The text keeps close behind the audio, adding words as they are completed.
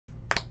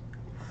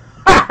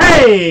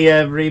Hey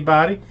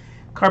everybody,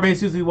 Carbon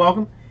Susie,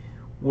 welcome.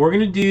 We're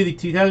going to do the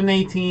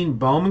 2018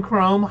 Bowman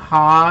Chrome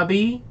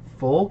Hobby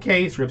Full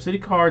Case Rip City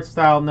Card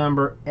Style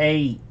number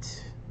 8.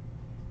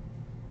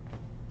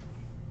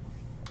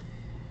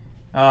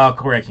 Oh,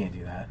 Corey, I can't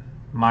do that.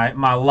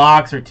 My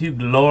locks are too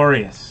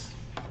glorious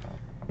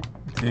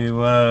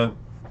to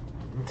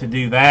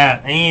do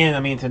that, and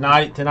I mean to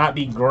not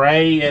be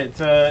gray at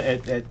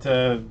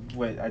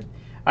what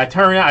I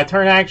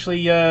turn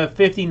actually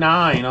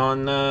 59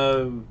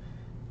 on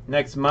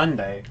next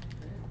Monday.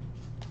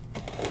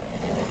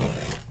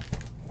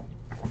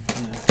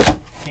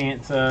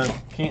 Can't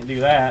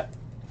do that.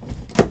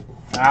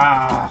 From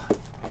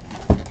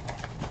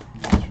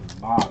the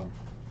bottom.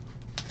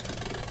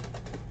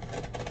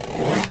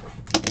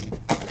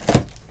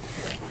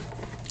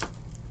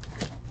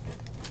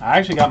 I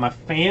actually got my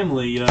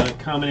family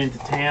coming into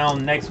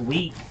town next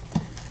week.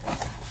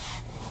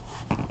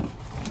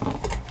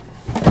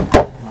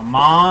 My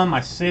mom,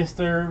 my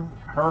sister,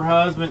 her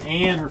husband,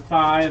 and her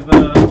five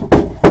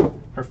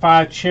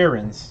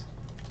childrens.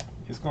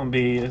 It's gonna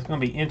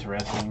be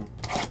interesting.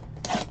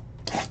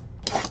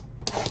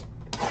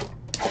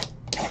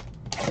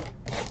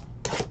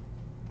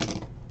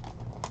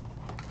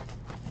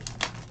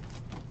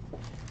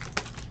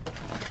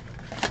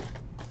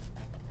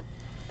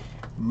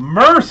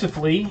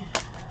 Mercifully,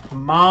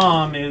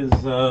 Mom is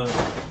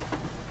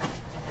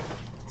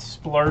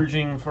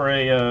splurging for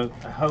a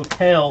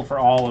hotel for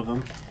all of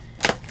them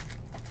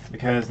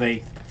because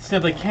they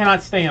simply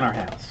cannot stay in our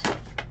house.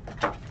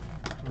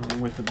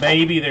 And with the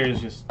baby,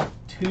 there's just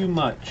too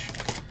much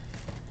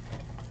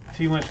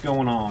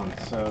going on.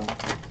 So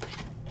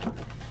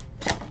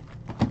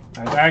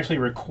I've actually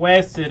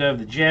requested of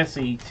the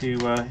Jesse to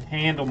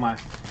handle my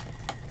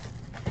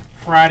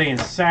Friday and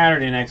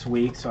Saturday next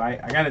week, so I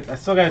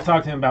still got to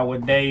talk to him about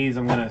what days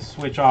I'm going to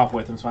switch off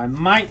with him. So I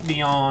might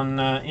be on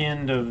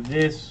end of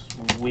this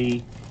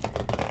week.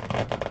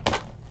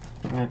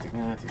 I'm going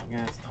to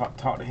have to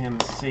talk to him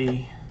and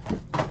see.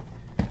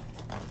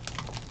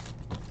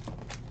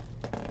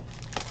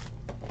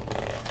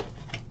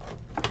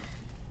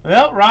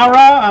 Well,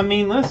 rah-rah, I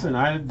mean, listen,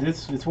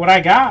 it's what I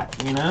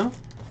got, you know.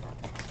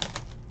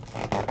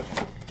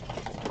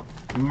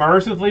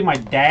 Mercifully, my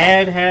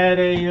dad had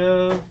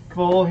a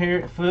full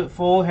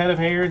head of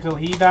hair until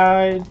he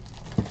died,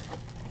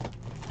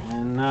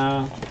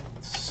 and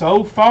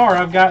so far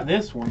I've got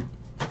this one.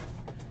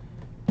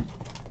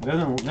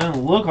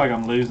 Doesn't look like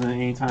I'm losing it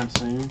anytime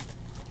soon.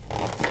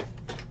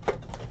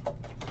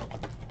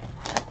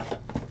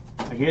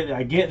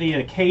 I get the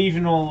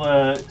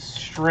occasional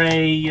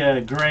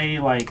stray gray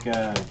like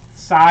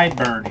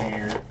sideburn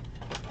hair,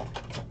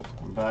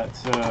 but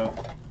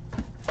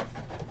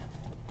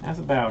that's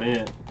about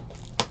it.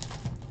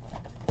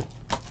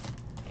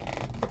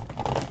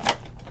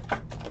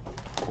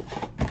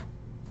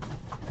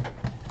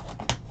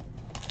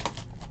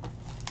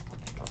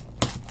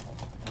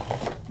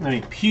 I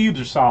mean,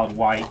 pubes are solid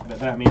white, but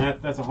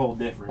that's a whole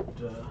different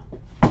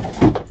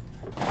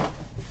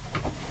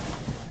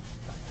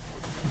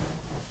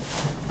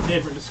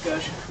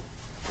discussion.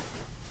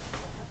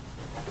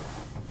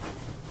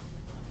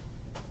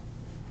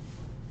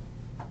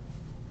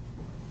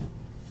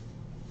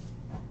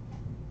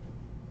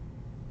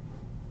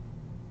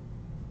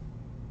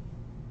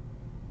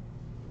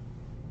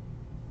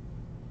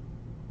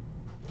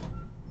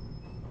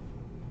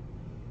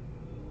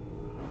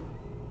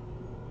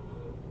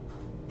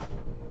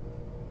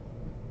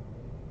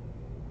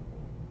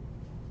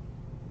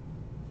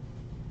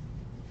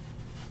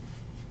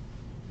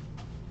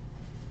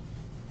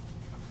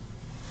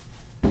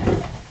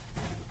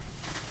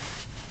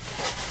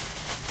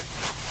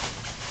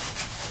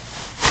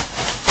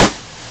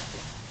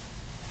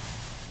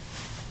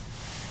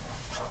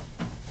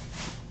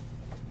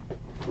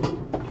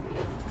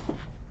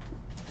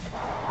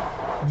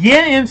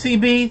 Yeah,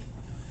 MCB,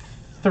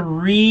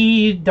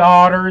 3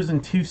 daughters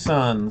and 2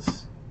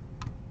 sons.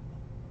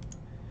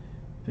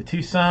 The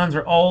 2 sons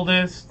are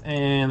oldest,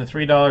 and the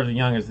 3 daughters are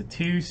youngest. The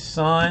 2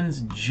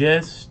 sons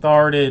just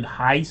started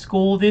high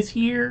school this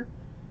year,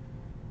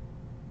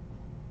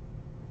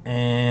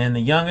 and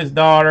the youngest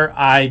daughter,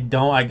 I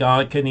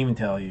couldn't even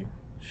tell you.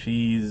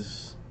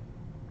 She's,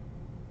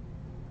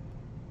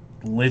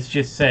 let's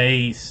just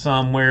say,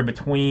 somewhere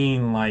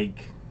between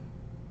like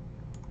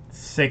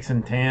 6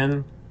 and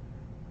 10.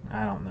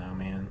 I don't know,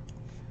 man.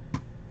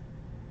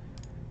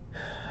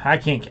 I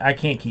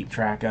can't keep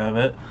track of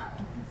it.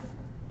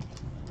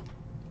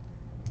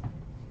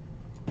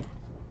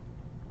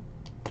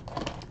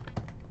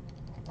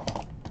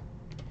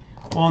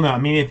 Well, no, I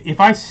mean, if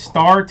I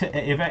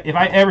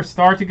ever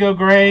start to go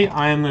gray,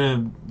 I'm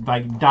gonna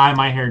like dye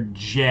my hair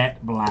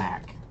jet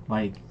black,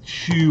 like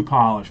shoe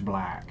polish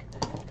black,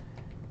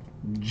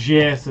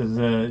 just as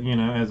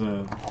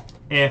a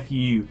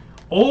FU,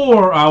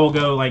 or I will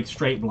go like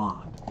straight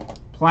blonde.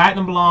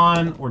 Platinum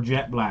blonde or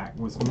jet black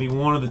was going to be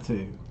one of the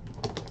two.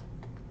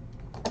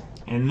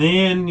 And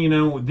then,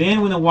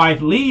 when the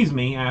wife leaves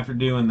me after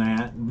doing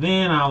that,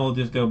 then I will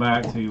just go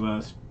back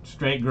to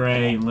straight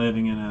gray and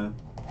living in a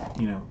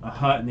you know, a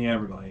hut in the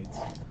Everglades.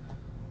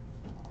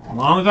 As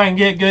long as I can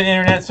get good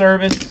internet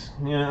service,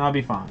 you know, I'll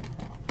be fine.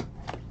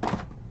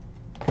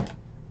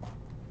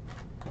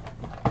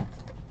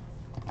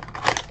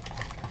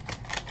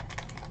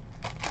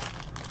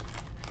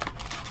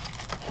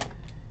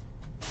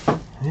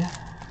 Yeah.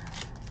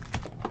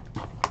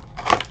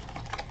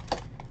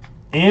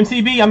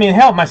 MCB, I mean,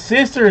 hell, my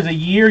sister is a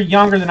year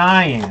younger than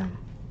I am,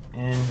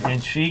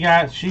 and she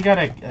got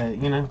a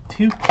you know,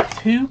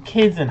 two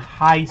kids in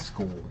high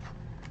school.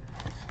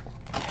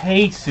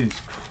 Jesus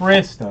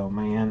Cristo,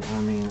 man. I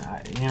mean,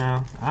 you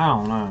know, I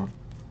don't know.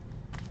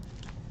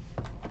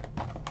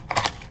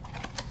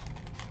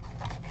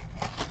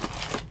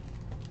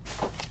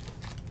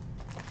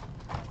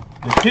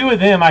 The two of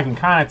them I can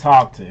kind of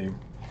talk to.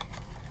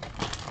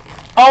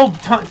 Oh,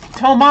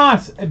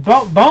 Tomas,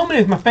 Bowman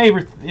is my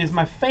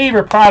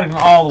favorite product in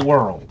all the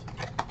world.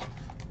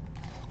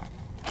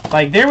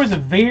 Like, there was a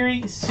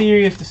very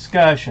serious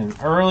discussion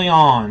early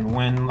on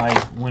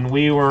when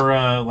we were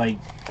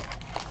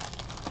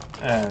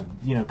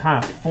you know,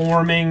 kind of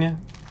forming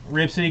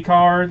Rip City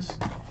Cards,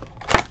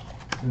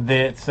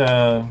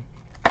 that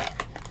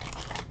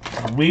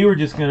we were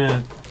just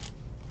gonna,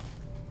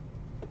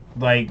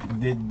 like,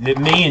 that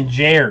me and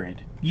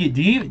Jared. Do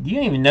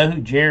you even know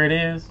who Jared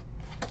is?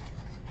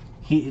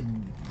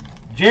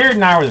 Jared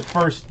and I were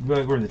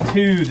the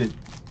two that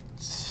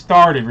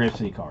started Rip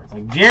City Cards.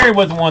 Like, Jared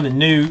was the one that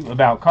knew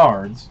about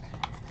cards,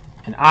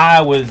 and I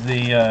was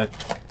the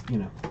you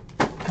know,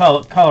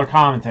 color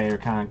commentator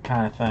kind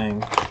of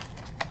thing.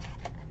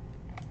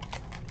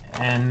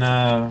 And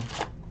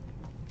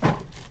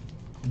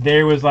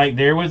there was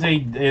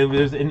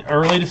an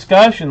early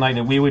discussion like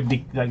that we would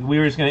be like, we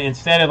were just gonna,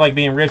 instead of like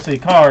being Rip City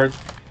Cards,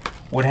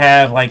 would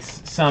have like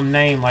some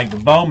name like the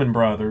Bowman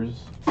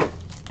Brothers,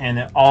 and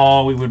that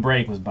all we would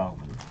break was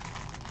Bowman.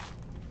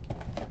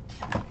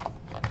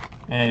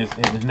 And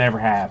it just never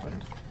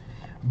happened.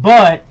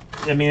 But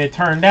I mean, it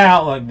turned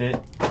out like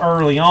that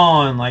early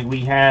on, like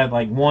we had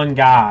like one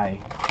guy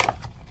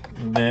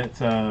that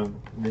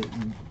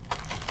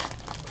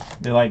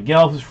like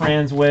Gelf was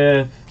friends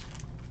with,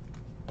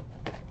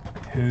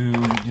 who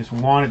just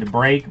wanted to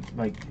break,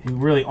 like, who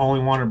really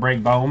only wanted to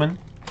break Bowman.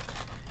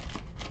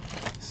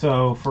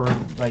 So for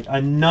like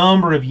a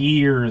number of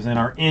years in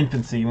our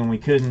infancy, when we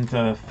couldn't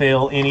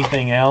fill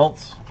anything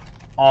else,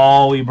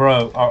 all we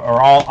broke,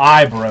 or all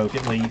I broke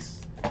at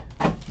least,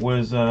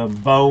 was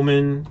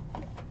Bowman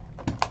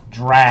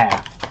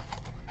draft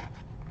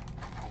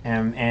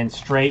and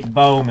straight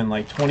Bowman,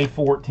 like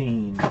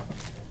 2014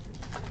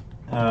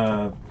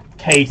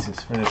 cases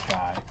for this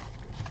guy.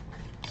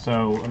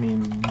 So I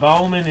mean,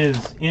 Bowman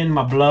is in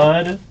my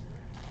blood.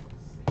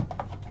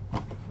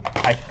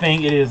 I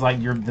think it is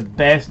like the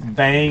best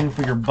bang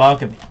for your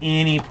buck of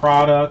any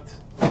product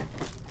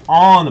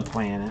on the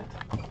planet,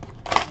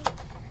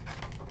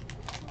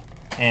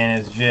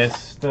 and it's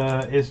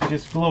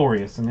just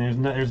glorious. And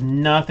there's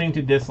nothing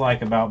to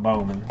dislike about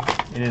Bowman.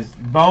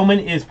 Bowman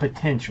is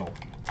potential.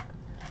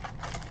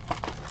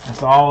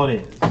 That's all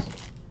it is.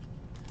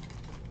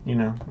 You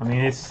know, I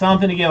mean, it's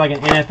something to get like an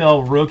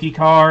NFL rookie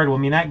card. Well,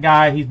 I mean, that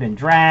guy, he's been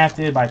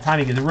drafted. By the time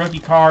he gets a rookie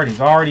card, he's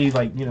already,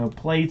 like, you know,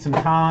 played some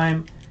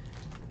time.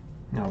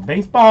 You know,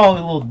 baseball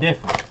is a little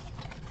different.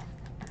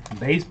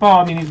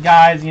 Baseball, I mean, these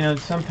guys, you know,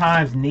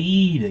 sometimes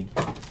need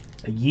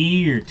a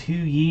year, 2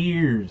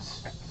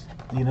 years,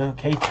 you know,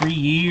 3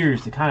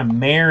 years to kind of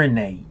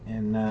marinate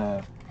and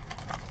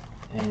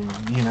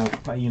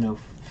you know,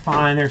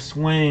 find their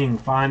swing,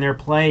 find their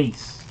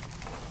place.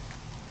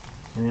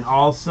 And then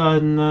all of a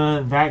sudden,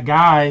 that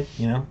guy,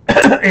 you know,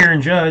 Aaron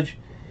Judge,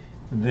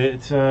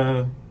 that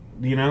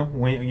you know,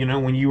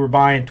 when you were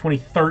buying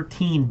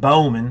 2013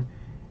 Bowman,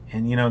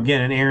 and you know,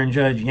 getting an Aaron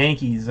Judge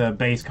Yankees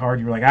base card,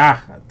 you were like,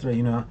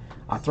 you know,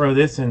 I'll throw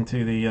this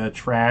into the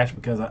trash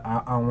because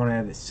I don't want to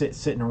have it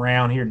sitting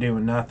around here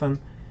doing nothing.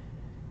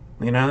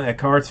 You know, that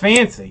card's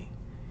fancy.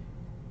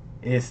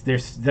 I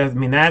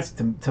mean, that's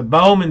to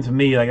Bowman, to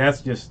me, like,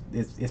 that's just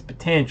it's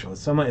potential.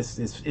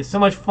 It's so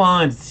much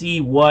fun to see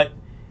what.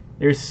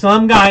 There's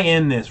some guy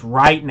in this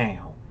right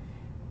now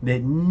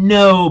that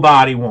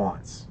nobody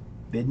wants.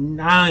 That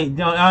I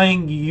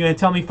think you're going to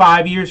tell me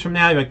 5 years from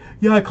now, you're like,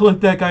 yeah, I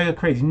collect that guy,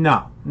 crazy.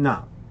 No.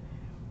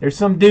 There's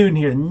some dude in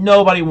here that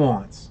nobody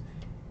wants.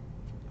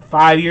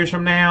 5 years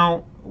from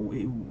now,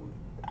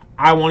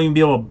 I won't even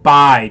be able to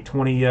buy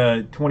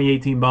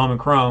 2018 Bowman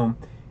Chrome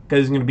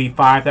because it's going to be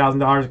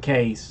 $5,000 a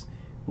case,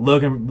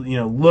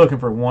 looking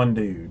for one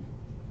dude.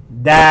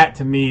 That,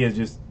 to me, is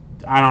just,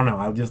 I don't know,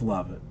 I just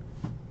love it.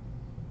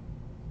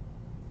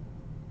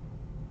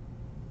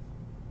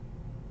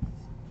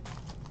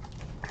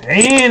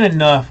 And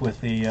enough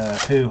with the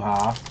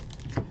hoo-ha.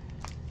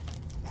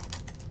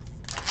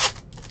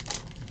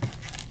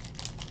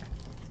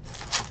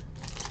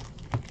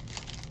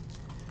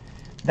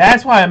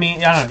 That's why, I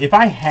mean, I don't know, if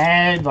I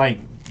had, like,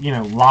 you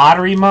know,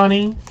 lottery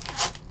money,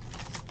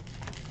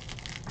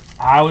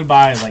 I would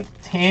buy like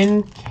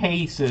 10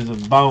 cases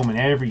of Bowman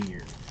every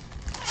year.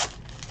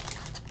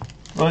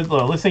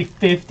 Let's say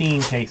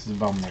 15 cases of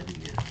Bowman every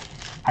year.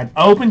 I'd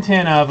open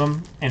 10 of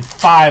them, and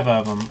 5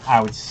 of them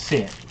I would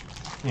sit.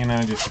 You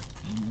know,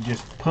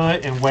 just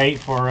put and wait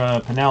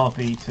for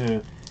Penelope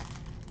to,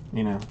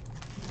 you know,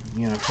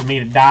 for me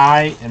to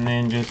die, and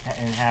then just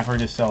have her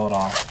just sell it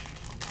off.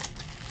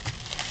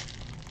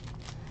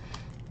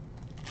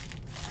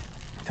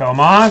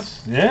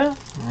 Tomas, yeah,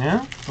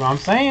 that's what I'm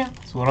saying.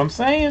 That's what I'm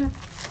saying.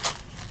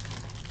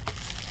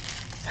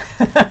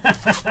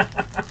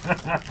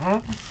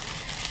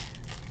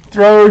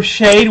 Throw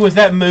shade. Was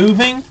that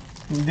moving?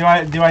 Do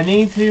I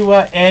need to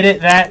edit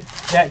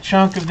that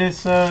chunk of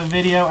this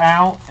video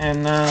out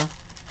and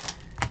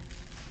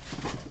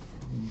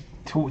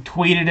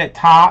tweet it at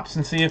Tops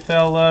and see if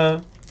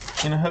they'll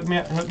hook me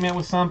up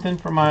with something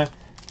for my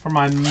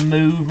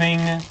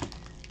moving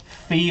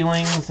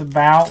feelings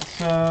about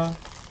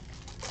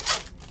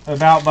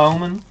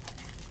Bowman.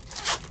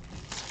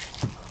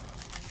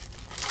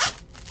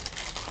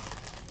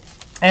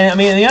 And I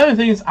mean, the other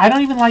thing is, I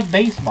don't even like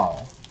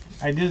baseball.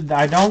 I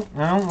don't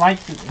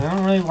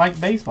really like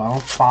baseball. I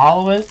don't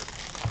follow it.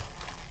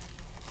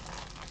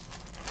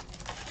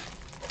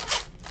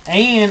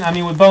 And I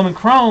mean, with Bowman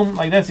Chrome,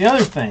 like, that's the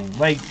other thing.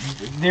 Like,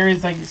 there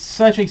is like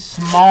such a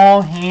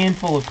small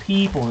handful of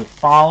people that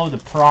follow the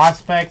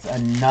prospects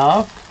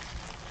enough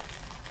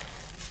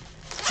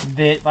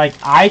that, like,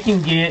 I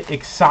can get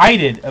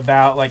excited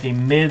about like a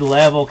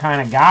mid-level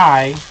kind of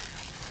guy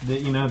that,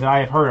 you know, that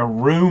I have heard a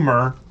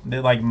rumor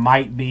that, like,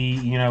 might be,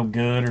 you know,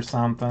 good or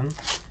something,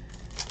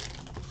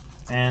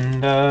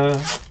 and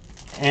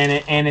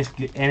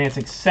it's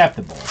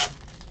acceptable,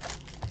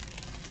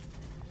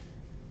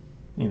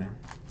 you know,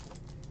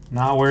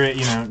 not where it,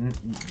 you know,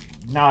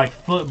 not like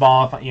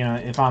football. If, you know,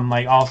 if I'm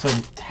like also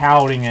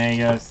touting a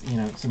you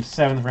know, some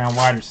 7th round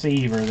wide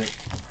receiver that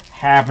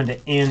happened to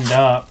end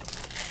up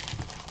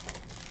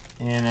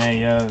in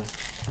a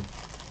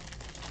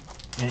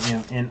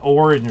in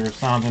Oregon or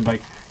something,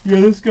 like, yeah,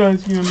 this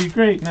guy's gonna be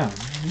great. No,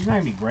 he's not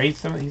gonna be great.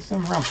 He's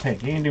some round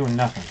pick. He ain't doing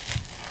nothing.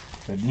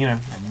 But, you know,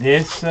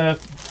 this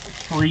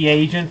free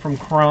agent from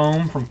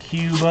Chrome, from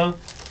Cuba,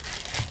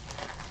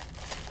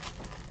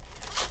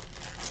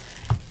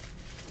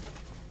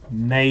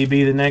 may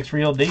be the next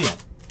real deal.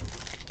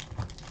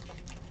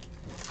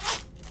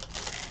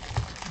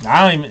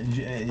 I don't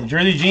even,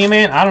 Jersey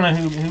G-Man, I don't know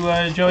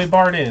who Joey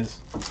Bart is.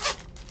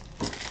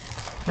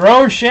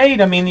 Throw shade.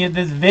 I mean,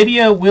 this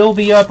video will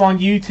be up on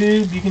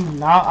YouTube. You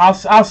can.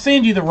 I'll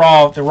send you the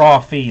raw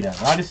feed of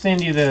it. I'll just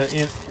send you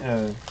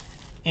the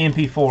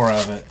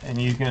MP4 of it, and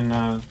you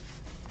can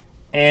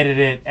edit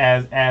it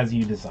as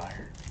you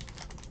desire.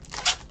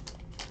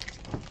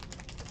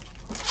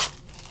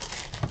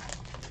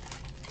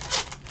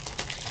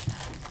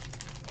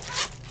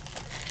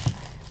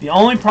 The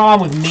only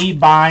problem with me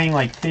buying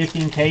like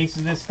 15 cases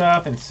of this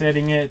stuff and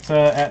sitting it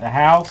at the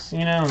house, you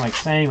know, and like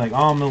saying like,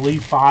 oh, I'm gonna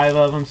leave 5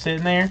 of them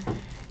sitting there,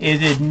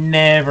 is it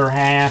never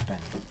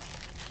happened.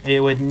 It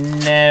would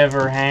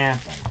never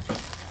happen.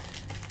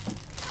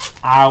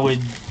 I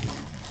would,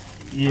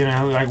 you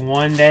know, like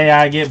one day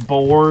I get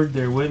bored,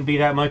 there wouldn't be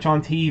that much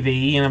on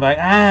TV, and I'm like,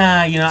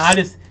 you know, I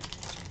just,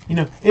 you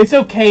know, it's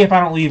okay if I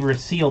don't leave her a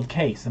sealed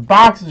case. The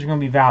boxes are gonna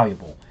be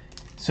valuable,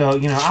 so,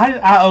 you know,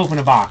 I open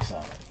a box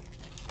of it.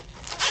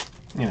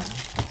 You know,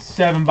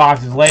 7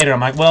 boxes later,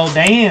 I'm like, well,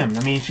 damn. I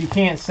mean, she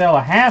can't sell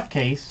a half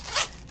case,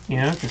 you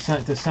know,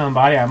 to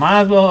somebody. I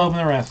might as well open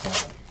the rest of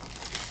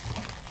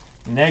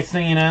it. Next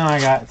thing you know, I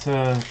got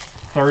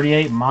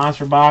 38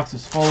 monster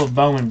boxes full of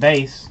Bowman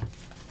base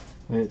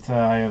that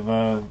I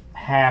have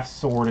half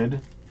sorted.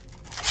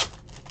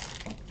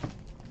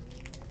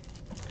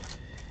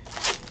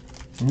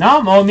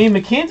 No, I mean,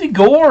 Mackenzie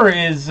Gore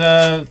is,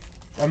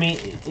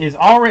 is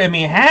already, I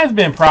mean, it has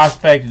been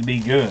prospected to be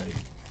good.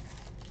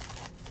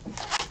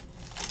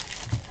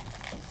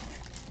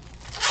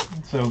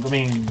 So, I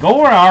mean,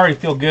 Gore I already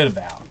feel good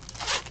about.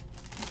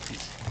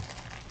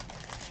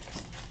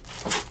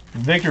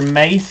 Victor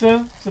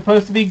Mesa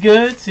supposed to be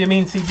good. See, I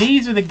mean,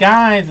 these are the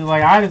guys that,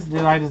 like, I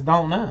just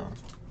don't know.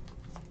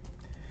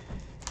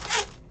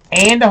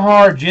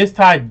 Andahar just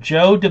tied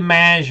Joe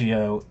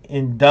DiMaggio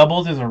in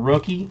doubles as a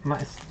rookie.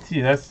 See,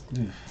 that's.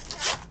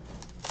 Oof.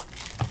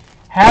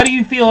 How do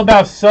you feel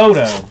about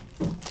Soto,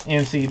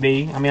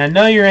 MCB? I mean, I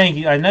know you're a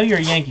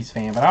Yankees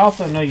fan, but I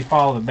also know you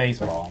follow the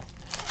baseball.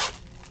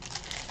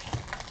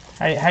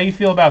 How you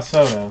feel about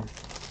Soto?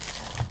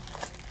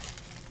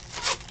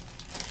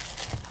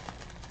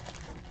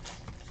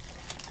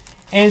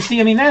 And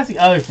see, I mean, that's the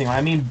other thing. I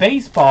mean,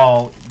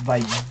 baseball,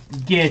 like,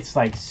 gets,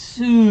 like,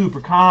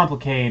 super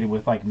complicated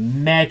with, like,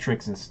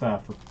 metrics and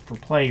stuff for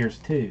players,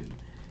 too.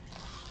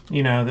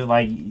 You know, that,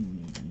 like,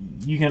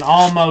 you can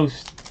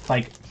almost,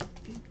 like,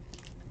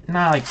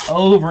 not, like,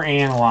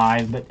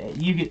 overanalyze, but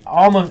you could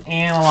almost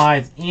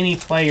analyze any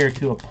player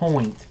to a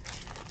point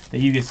that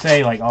you could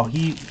say, like, oh,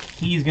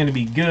 he's going to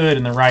be good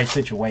in the right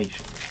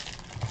situation.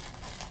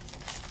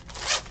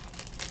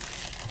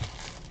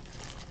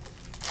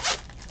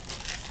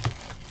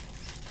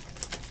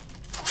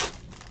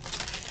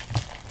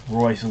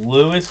 Royce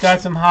Lewis got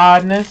some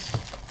hotness.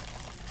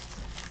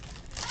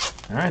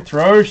 All right,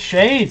 throw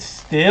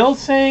shades. still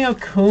saying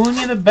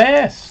Acuna the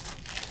best.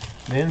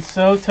 Then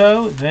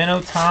Soto, then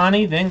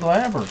Ohtani, then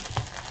Gleyber.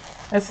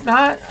 That's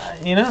not,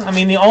 you know, I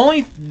mean,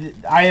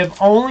 I have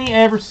only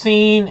ever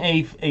seen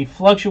a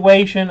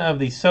fluctuation of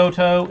the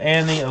Soto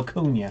and the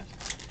Acuna.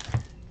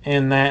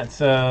 And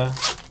that's, in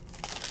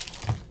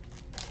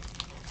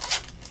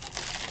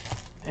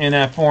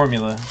that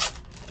formula,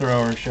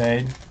 thrower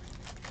shade.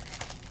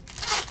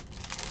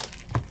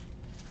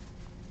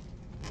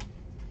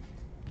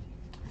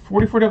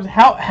 $44.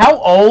 How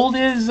old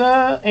is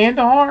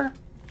Andahar?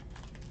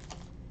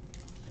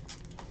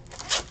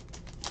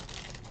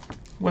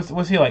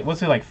 What's he like? What's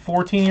he like?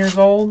 14 years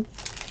old?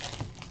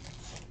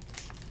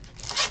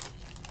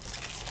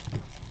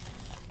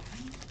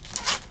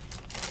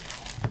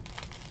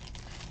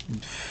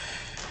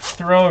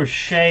 Throw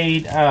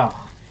shade.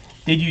 Oh,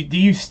 do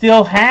you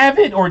still have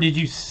it or did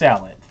you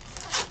sell it?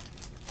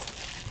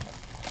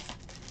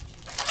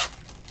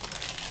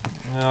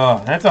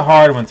 Oh, that's a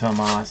hard one,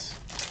 Tomas.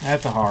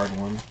 That's a hard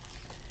one.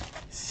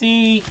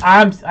 See,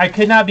 I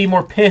could not be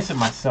more pissed at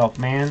myself,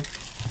 man.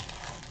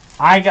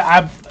 I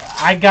got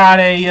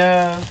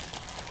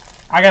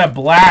a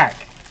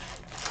black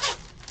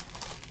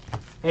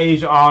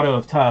Asia Auto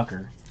of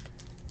Tucker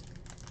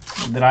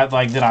that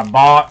I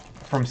bought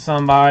from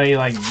somebody,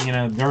 like, you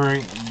know,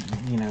 during,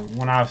 you know,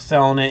 when I was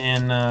selling it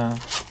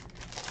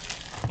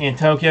in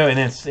Tokyo, and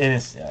it's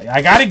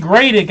I got it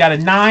graded, got a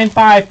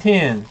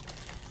 9.510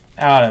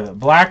 out of it,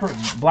 black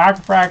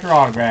refractor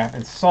autograph,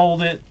 and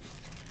sold it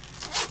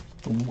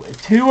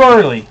too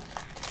early.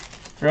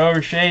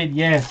 Thrower shade,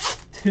 yes,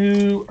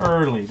 too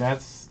early.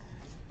 That's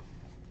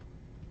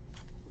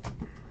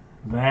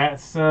my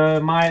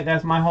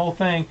whole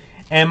thing.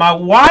 And my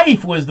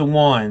wife was the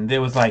one that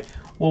was like,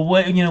 well,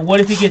 what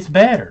if he gets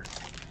better?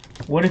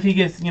 What if he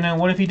gets,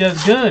 what if he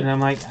does good? And I'm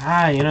like,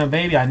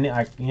 baby, I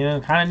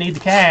kind of need the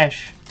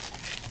cash,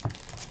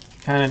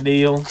 kind of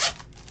deal.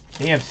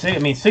 Damn,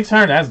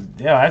 600.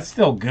 That's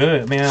still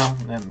good.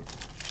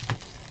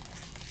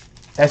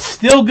 That's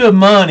still good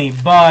money.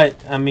 But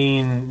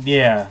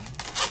yeah.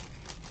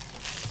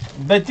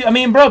 But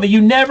bro, but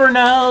you never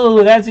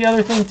know. That's the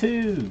other thing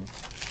too.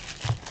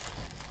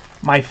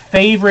 My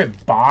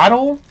favorite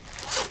bottle,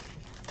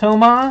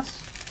 Tomas.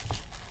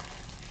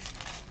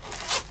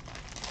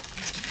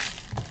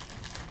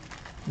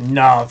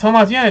 No,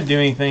 Tomas, you don't do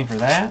anything for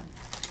that.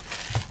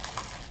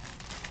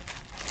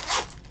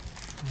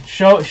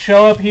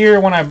 Show up here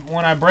when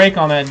I break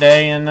on that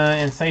day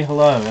and say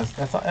hello.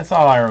 That's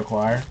all I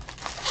require.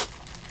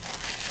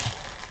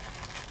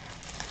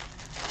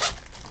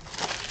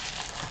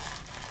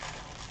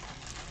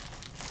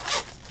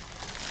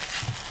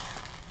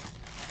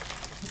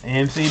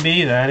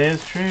 MCB, that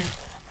is true.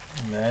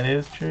 That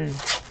is true.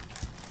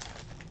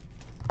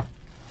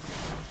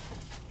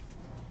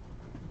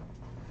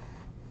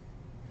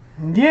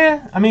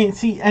 Yeah,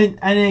 see, and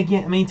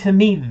again, to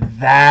me,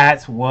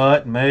 that's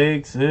what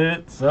makes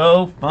it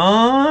so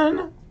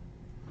fun.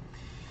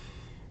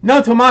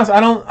 No, Tomas, I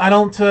don't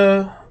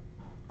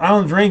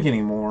drink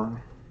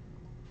anymore.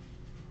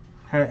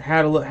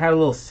 Had a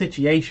little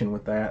situation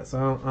with that,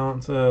 so I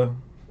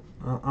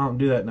don't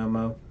do that no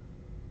more.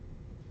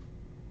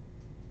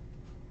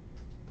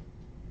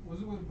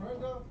 Was it with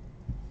Brenda?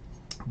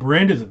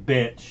 Brenda's a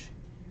bitch.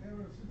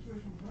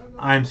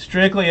 I'm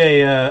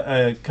strictly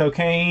a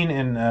cocaine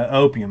and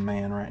opium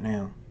man right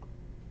now,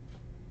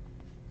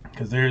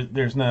 because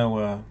there's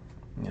no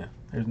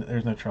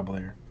there's no trouble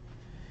there,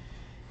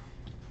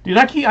 dude.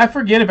 I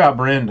forget about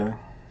Brenda,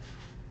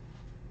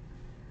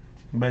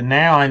 but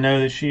now I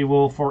know that she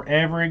will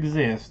forever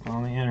exist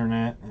on the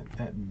internet.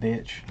 That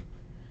bitch.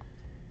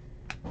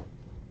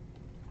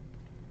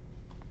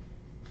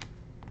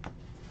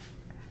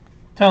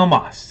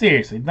 Tomas,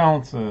 seriously,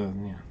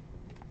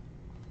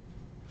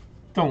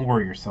 don't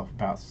worry yourself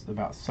about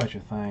such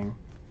a thing.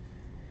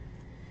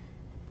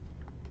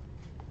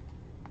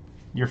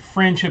 Your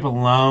friendship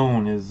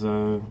alone is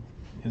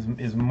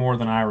more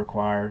than I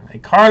require. A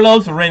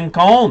Carlos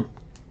Rincon,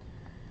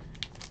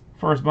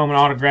 first Bowman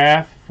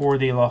autograph for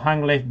the Los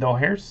Angeles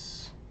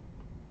Dodgers.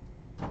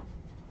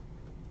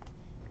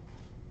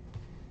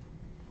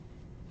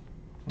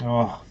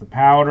 Oh, the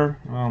powder!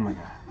 Oh my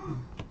god,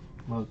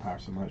 love the powder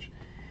so much.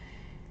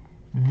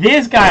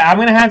 This guy, I'm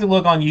going to have to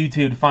look on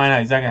YouTube to find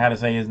out exactly how to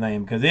say his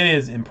name, because it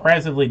is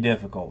impressively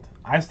difficult.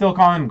 I still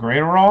call him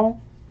Graterol,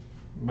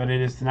 but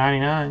it is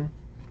 /99.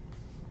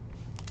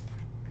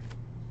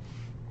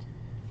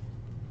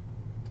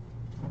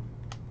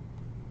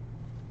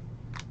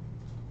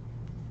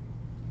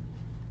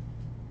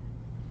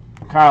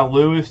 Kyle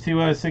Lewis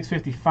to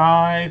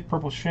 655,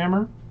 Purple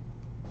Shimmer.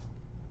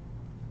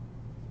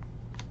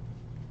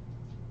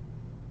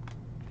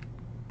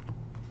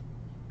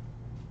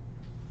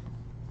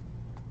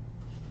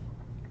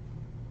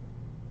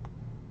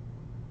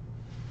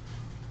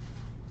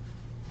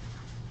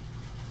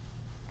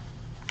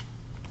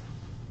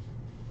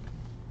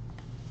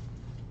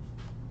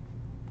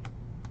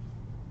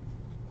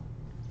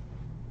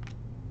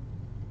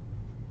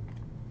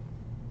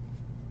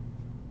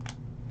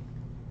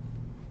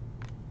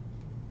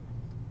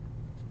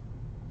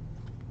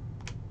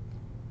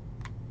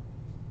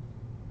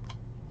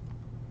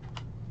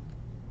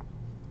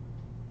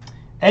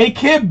 A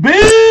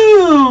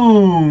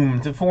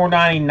Kaboom to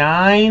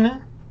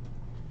 499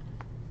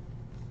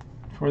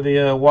 for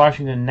the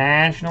Washington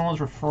Nationals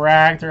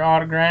refractor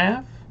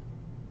autograph.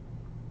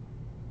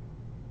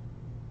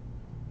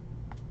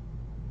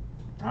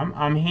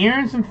 I'm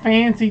hearing some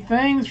fancy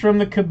things from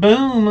the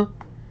Kaboom.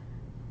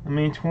 I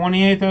mean,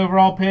 28th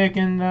overall pick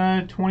in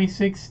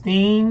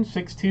 2016,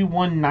 6'2",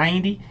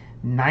 190.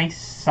 Nice,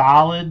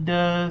 solid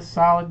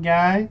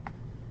guy.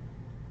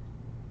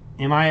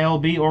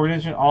 MILB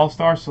Organization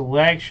All-Star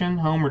Selection.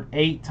 Homered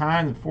 8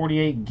 times in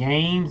 48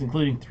 games,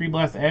 including 3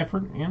 blessed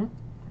effort. You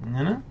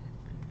know.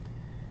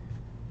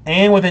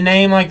 And with a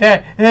name like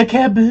that, a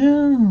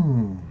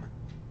Kaboom.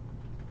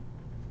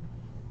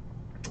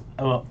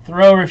 Oh,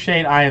 thrower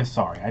shade, I am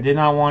sorry. I did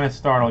not want to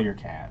startle your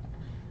cat.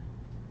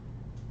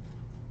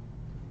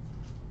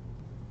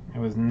 It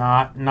was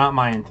not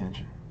my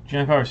intention.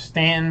 Giancarlo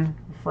Stanton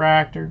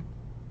refractor.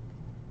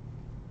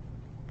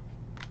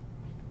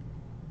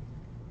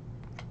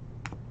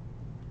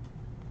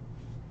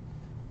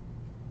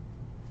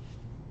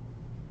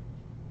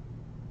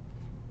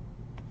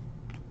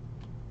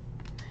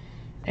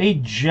 A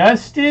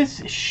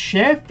Justice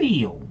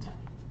Sheffield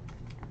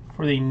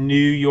for the New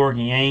York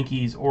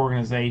Yankees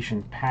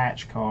organization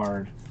patch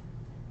card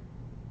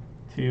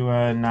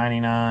to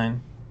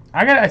 99.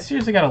 I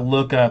seriously got to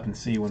look up and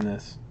see when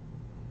this.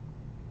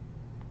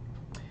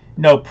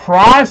 No,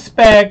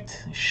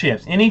 prospect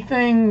ships.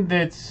 Anything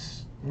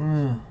that's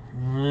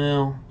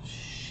well,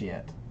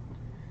 shit.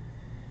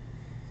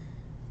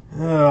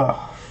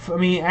 Ugh. I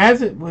mean,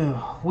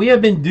 we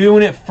have been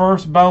doing it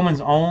first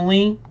Bowman's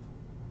only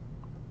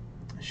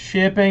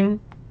shipping.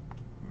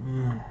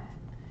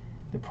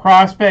 The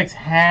prospects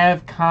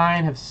have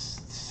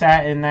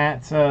sat in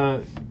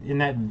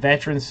that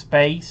veteran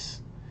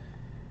space.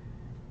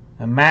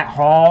 Matt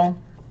Hall,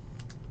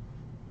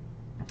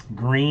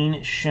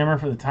 green shimmer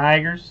for the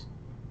Tigers.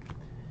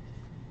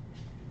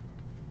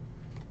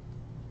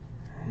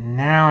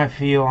 Now I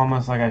feel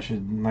almost like I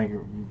should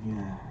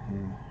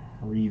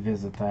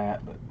revisit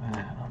that, but I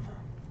don't know.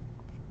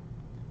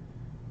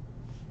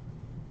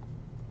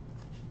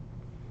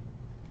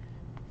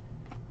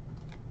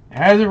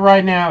 As of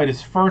right now, it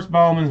is first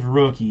Bowman's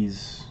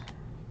rookies.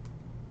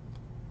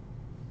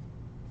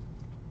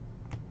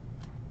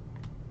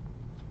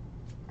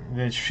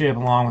 That ship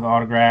along with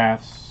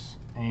autographs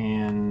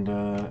and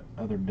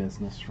other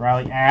business.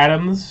 Riley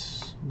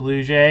Adams,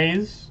 Blue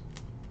Jays.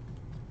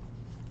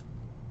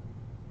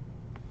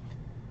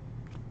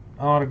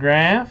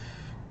 Autograph.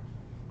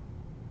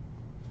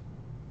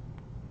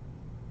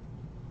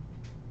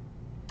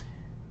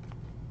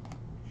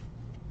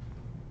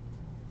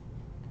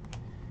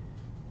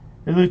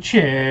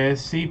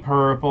 Lucchesi,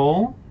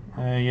 purple.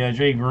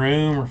 Jay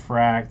Groom,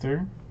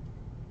 refractor.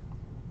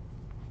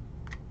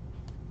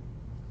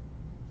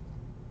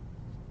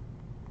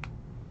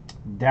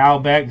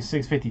 Dalbec to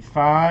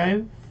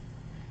 655.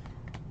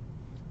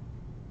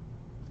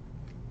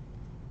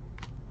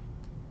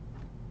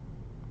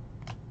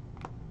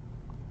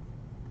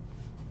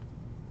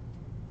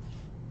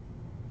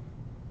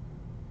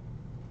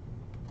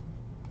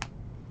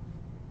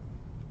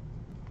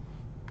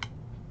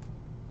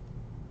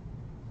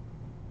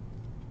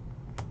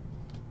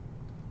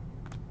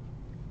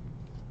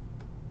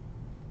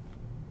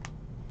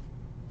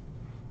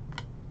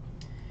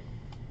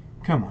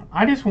 Come on.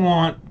 I just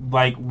want,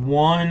 like,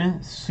 one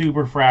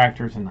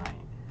superfractor tonight.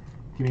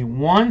 Give me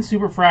one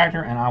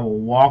superfractor and I will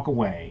walk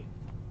away.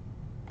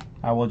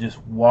 I will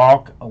just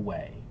walk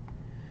away.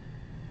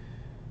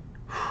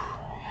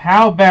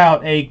 How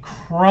about a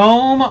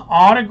chrome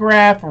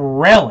autograph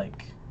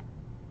relic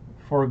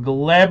for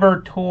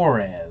Gleyber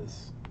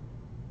Torres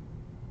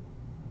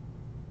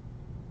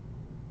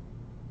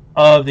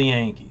of the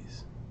Yankees?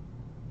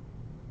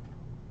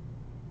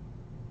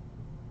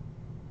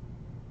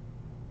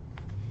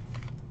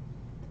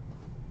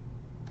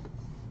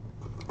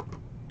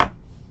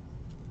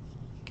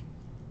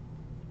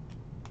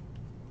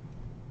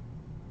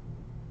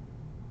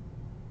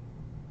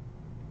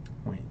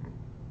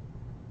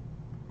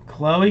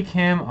 Chloe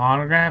Kim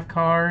autograph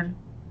card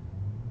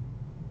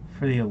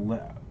for the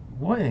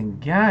what in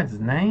God's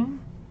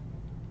name?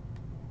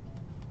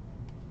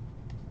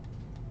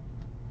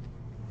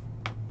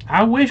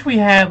 I wish we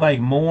had like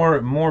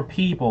more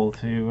people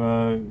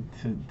to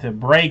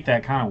break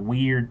that kind of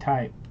weird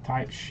type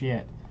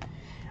shit.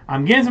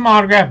 I'm getting some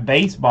autographed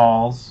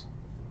baseballs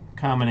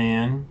coming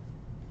in.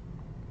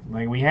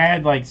 Like we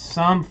had like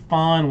some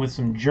fun with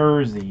some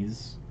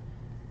jerseys.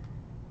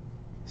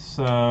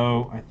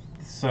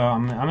 So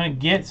I'm gonna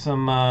get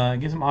some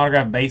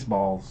autographed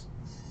baseballs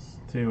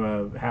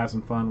to have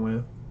some fun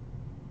with.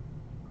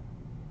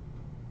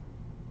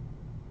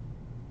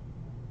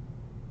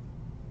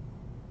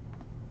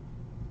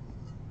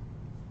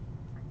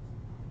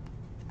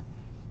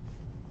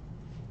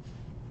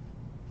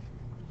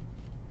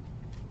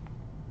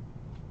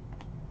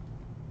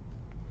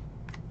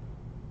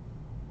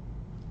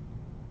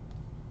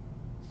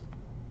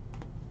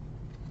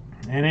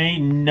 And a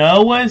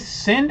Noah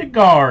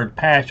Syndergaard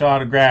patch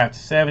autograph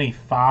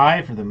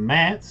 75 for the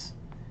Mets.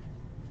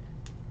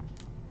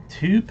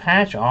 2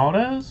 patch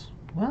autos?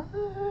 What?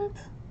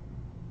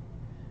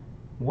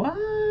 What?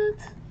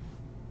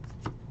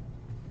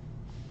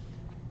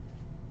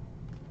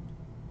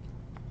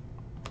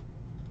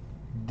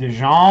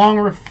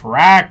 DeJong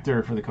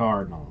refractor for the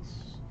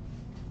Cardinals.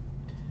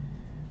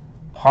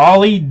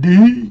 Pauly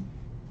D.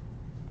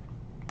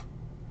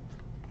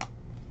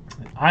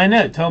 I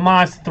know,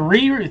 Tomas.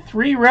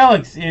 Three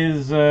relics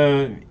is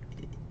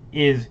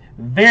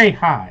very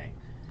high.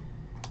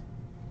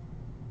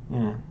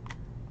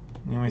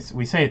 You know,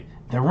 we say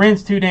the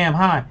rent's too damn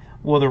high.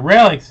 Well, the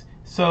relics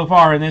so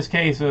far in this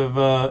case of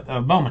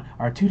Bowman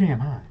are too damn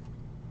high.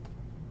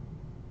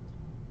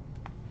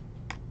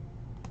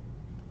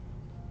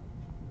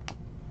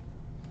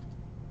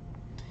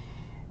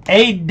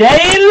 A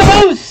De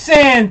Los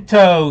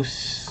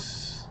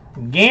Santos,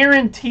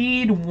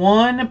 guaranteed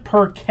 1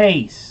 per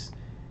case.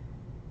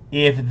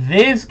 If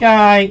this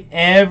guy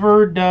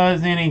ever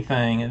does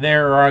anything,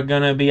 there are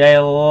going to be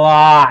a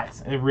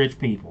lot of rich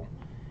people.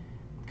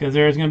 Because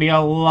there's going to be a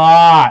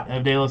lot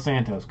of De Los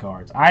Santos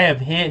cards. I have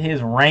hit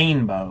his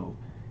rainbow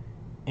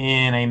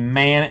in a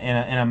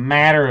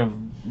matter of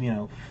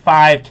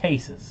 5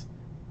 cases,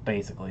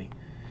 basically.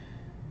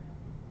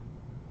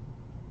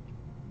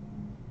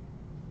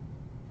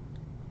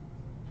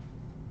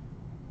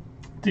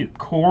 Dude,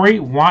 Corey,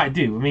 why?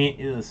 Dude, I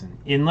mean, listen.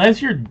 Unless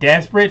you're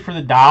desperate for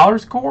the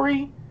dollars,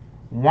 Corey,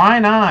 why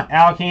not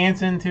Alec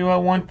Hansen to a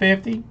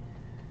 150?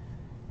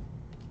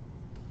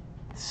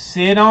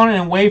 Sit on it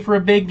and wait for a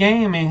big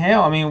game. I mean,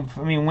 hell, I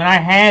mean, when I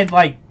had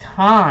like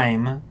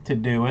time to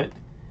do it,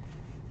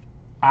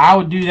 I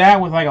would do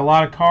that with like a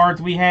lot of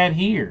cards we had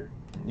here.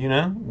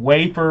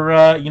 Wait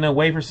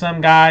for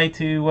some guy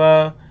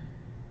to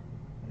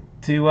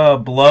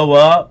blow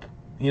up.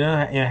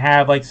 And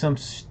have like some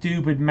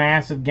stupid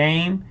massive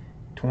game,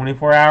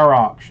 24-hour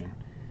auction.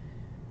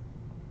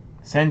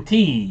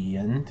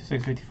 Sentien,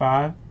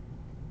 655.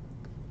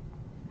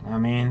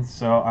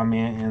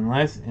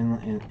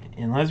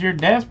 Unless you're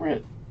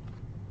desperate,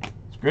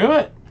 screw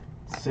it.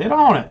 Sit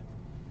on it.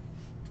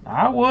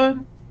 I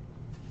would.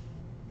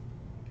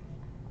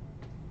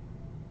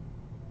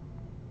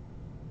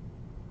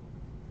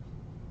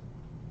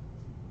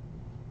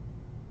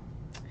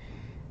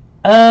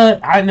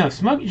 I know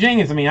Smokey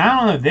Jenkins. I mean, I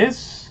don't know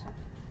this.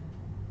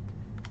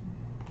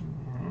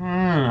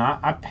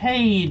 I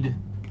paid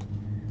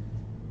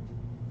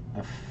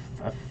a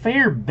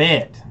fair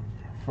bit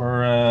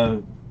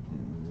for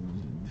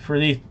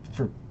these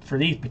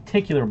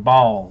particular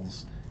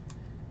balls.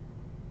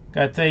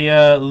 Got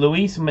a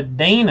Luis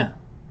Medina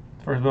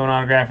first Bowman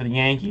autograph for the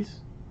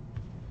Yankees.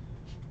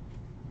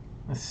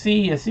 I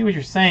see what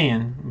you're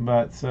saying,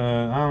 but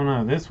I don't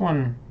know this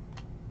one.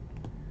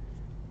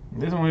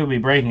 This one we'll be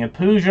breaking. A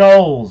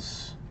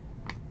Pujols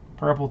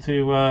purple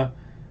to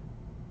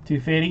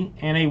 250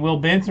 and a Will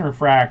Benson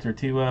refractor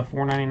to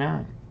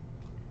 499.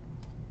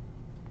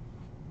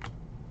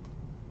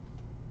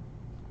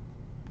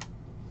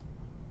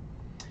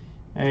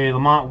 A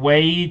Lamont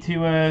Wade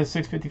to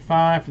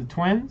 655 for the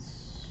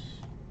Twins.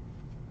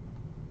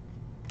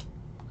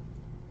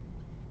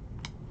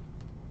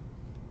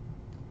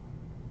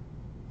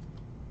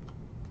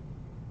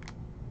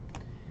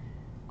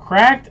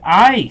 Cracked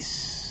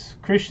Ice.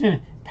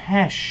 Christian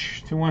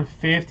Pesh to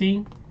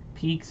 150.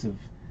 Peaks of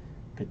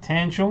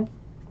potential.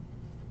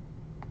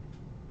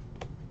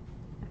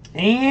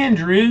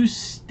 Andrew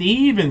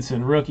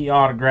Stevenson rookie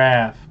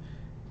autograph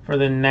for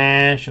the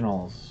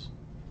Nationals.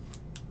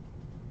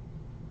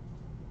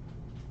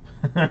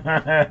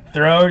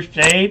 Throw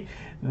shade.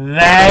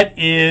 That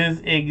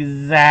is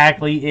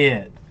exactly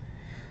it.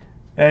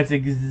 That's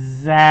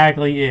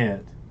exactly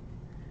it.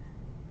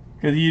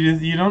 Because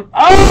you don't.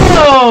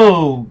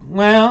 Oh!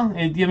 Well,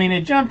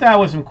 it jumped out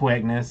with some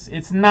quickness.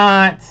 It's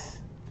not.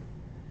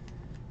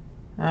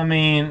 I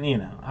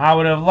mean, I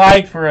would have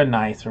liked for a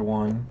nicer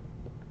one.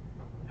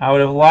 I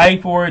would have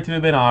liked for it to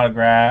have been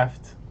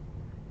autographed.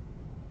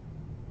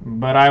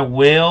 But I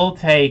will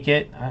take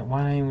it.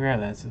 Why did I even grab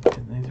that?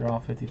 These are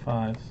all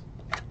 55s.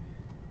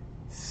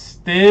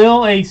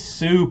 Still a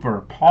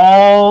super.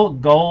 Paul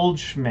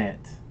Goldschmidt.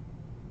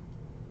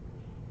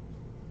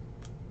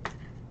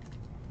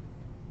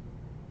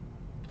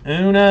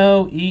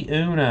 Uno e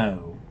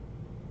uno.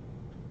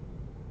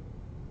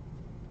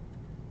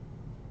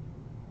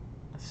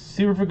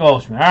 Super for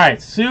Goldschmidt.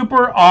 Alright,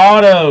 super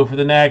auto for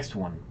the next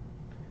one.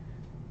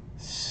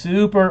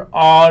 Super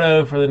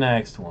auto for the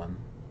next one.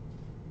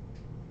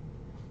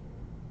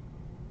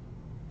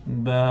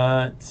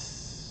 But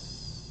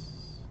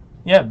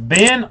yeah,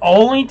 Ben,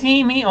 only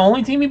team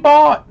he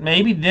bought.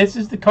 Maybe this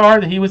is the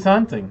card that he was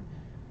hunting.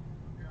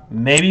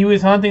 Maybe he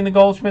was hunting the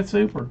Goldschmidt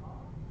Super.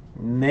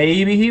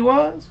 Maybe he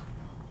was.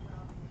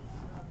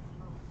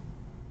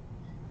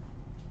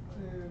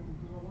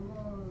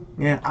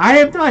 Yeah, I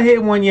have not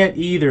hit one yet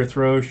either,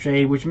 Throw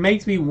Shade, which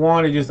makes me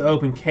want to just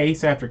open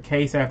case after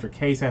case after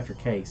case after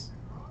case.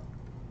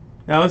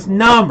 Now it's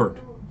numbered,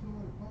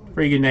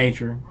 freaking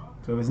nature.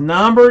 So if it's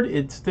numbered,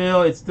 it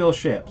still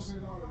ships.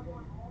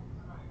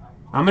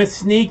 I'm gonna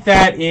sneak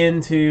that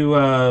into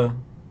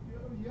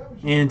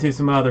into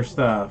some other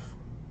stuff.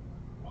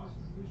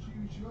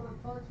 She got a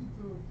taxi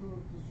to Soila,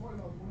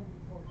 whatever it's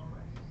called.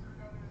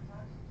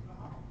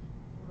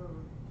 Whatever.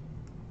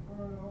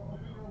 Alright, I'll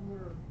pick her up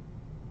later.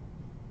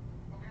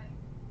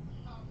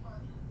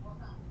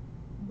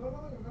 No, I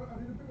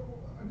need to pick up.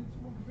 I need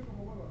someone to pick up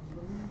Abuela. So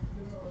let me get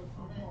some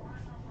call.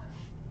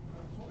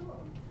 Soila.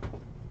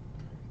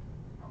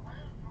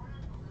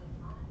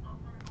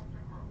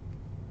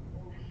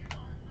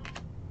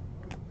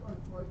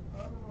 I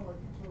don't know. I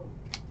think so.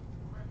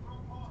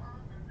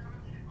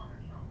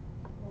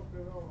 Okay,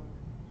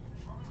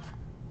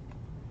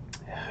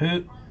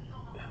 no.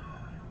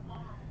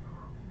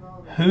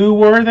 Who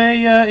were they,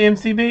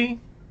 MCB?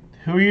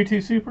 Who are your two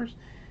supers?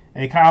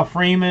 A Kyle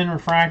Freeman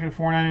refracted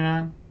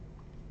 $4.99.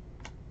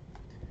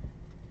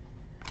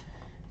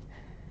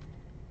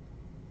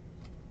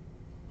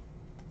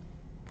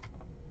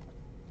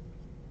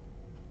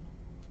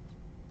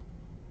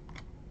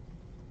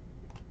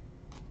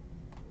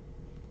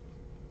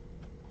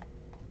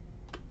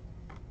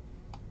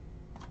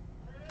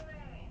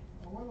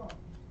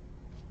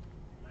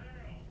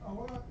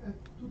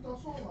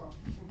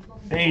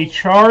 A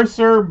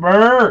Charcer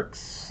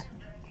Burks.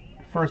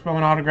 First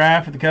Bowman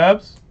autograph for the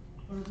Cubs.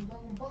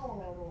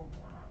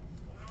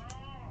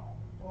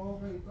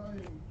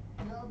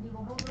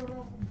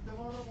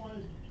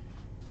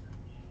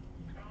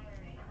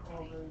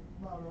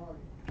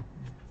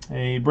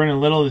 A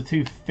Brennan Little to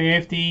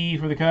 250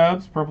 for the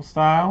Cubs, purple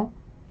style.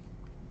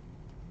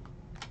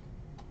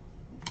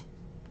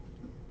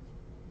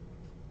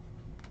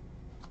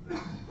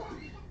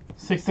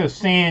 Sixto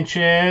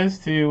Sanchez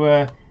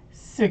to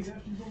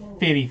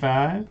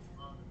 655.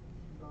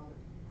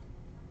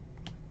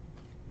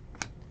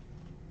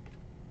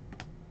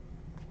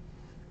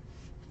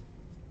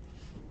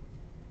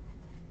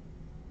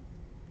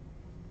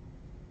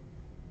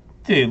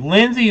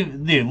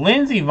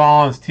 Lindsey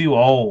Vaughn's too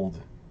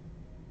old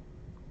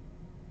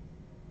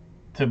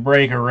to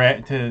break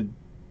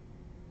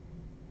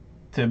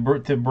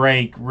to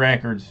break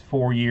records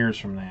 4 years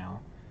from now.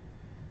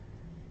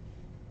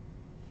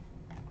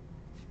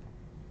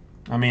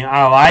 I mean,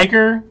 I like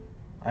her.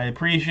 I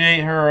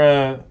appreciate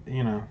her,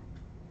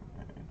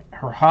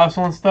 her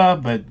hustle and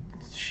stuff, but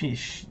she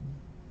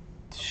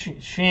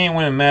ain't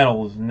winning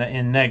medals in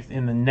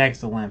the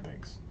next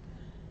Olympics.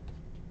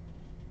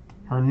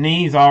 Her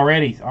knee's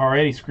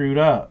already screwed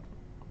up.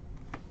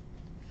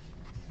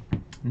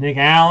 Nick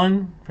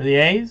Allen for the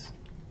A's.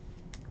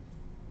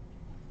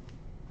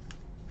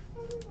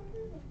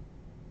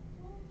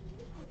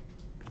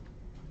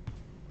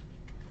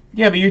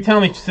 Yeah, but you're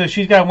telling me so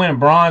she's got to win a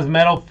bronze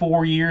medal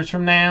 4 years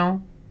from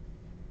now?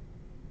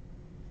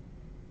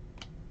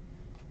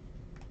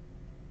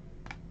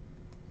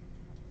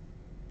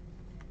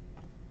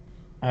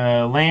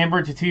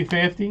 Lambert to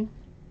 250.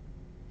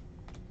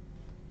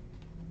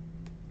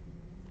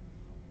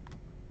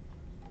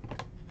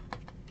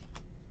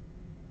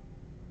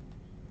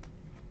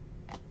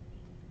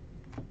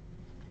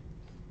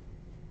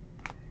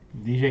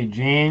 DJ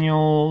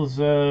Daniels,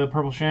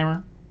 purple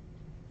shimmer.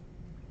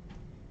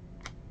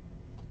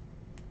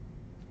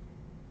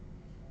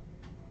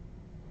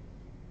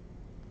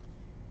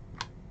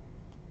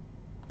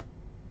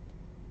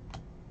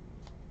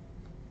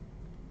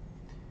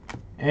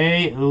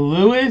 A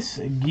Luis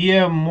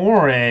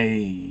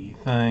Guillamore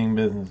thing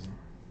business.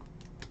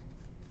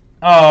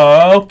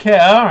 Oh, okay.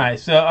 All right.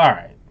 So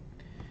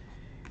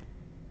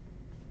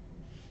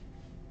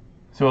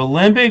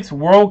Olympics,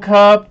 World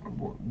Cup,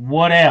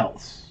 what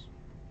else?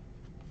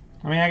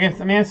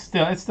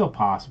 It's still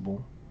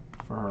possible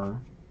for her.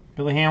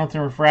 Billy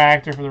Hamilton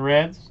refractor for the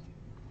Reds.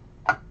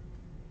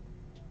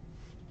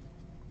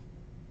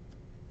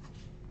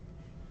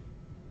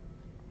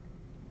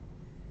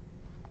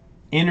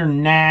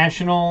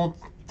 International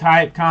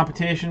type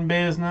competition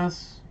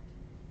business.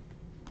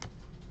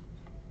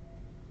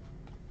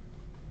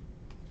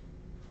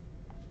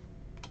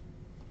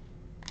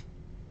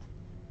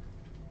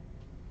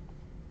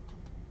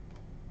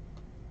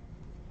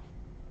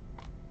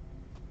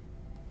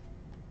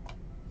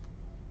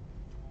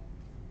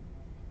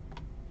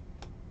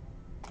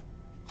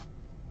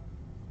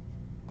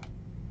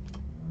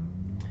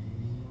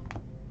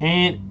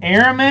 And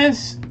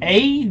Aramis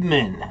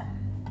Aidman.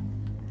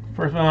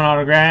 First one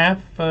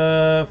autograph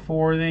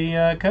for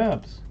the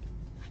Cubs.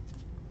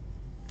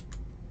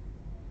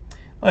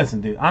 Listen,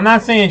 dude, I'm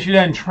not saying she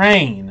doesn't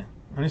train.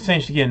 I'm just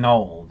saying she's getting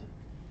old.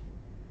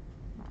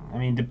 I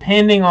mean,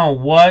 depending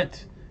on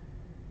what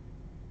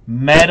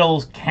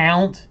medals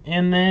count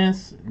in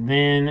this,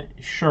 then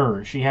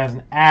sure, she has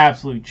an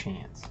absolute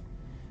chance.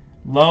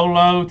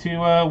 Low to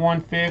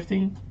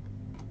 150.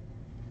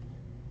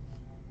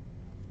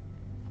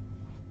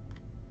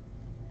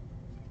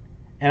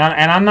 And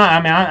I'm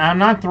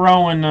not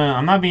throwing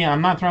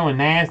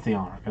nasty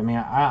on her. I mean,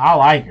 I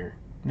like her.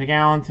 Nick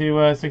Allen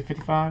to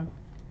 655.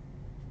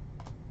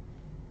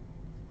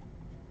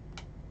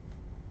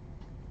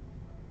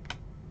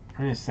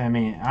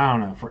 I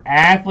don't know. For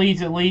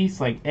athletes, at least,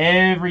 like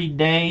every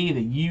day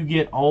that you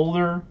get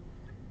older,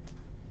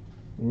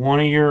 one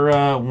of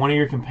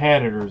your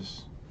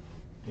competitors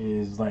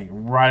is like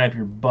right up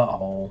your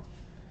butthole.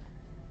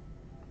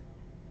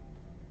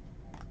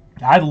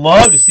 I'd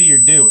love to see her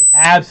do it.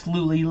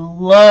 Absolutely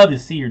love to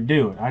see her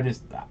do it. I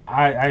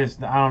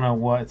don't know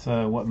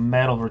what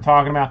medals we're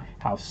talking about.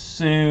 How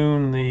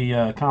soon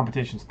the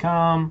competitions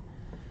come.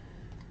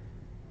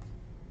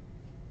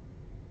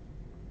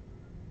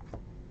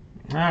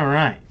 All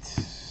right.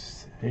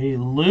 A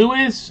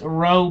Louis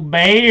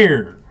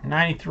Robert,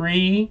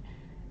 93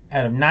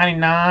 out of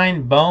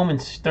 99. Bowman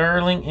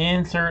Sterling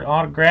insert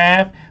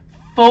autograph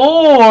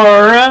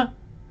for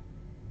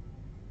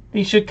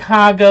the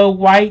Chicago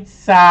White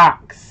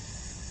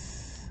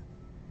Sox.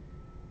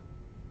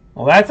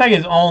 Well, that's like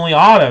his only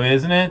auto,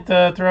 isn't it,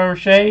 Thrower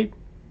Shade?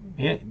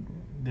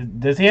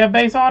 Does he have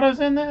base autos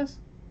in this?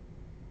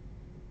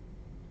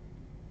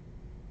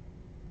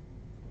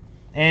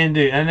 And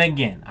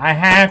again, I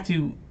have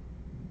to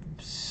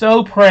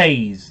so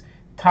praise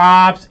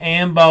Topps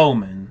and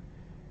Bowman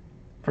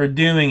for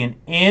doing an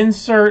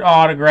insert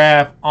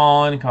autograph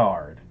on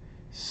card.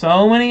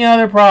 So many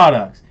other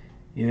products,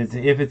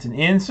 if it's an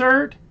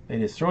insert, they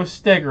just throw a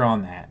sticker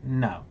on that.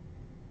 No.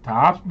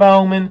 Topps,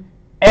 Bowman,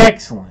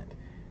 excellent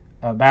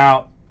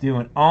about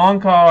doing on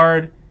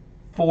card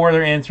for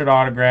their insert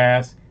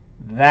autographs.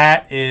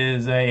 That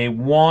is a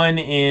 1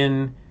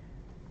 in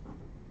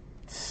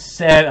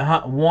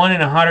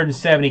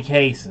 170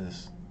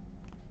 cases.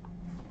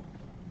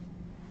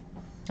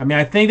 I mean,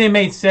 I think they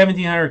made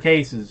 1,700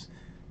 cases.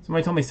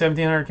 Somebody told me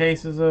 1,700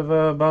 cases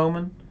of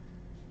Bowman.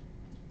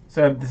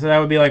 So that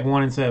would be like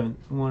 1 in 7.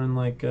 1 in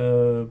like,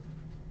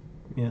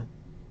 yeah.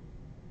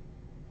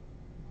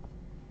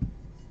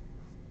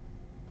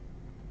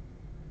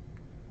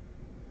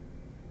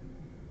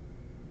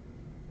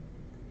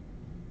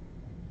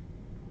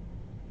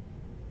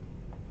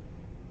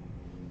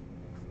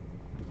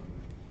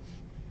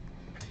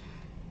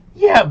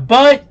 Yeah,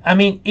 but, I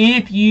mean,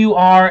 if you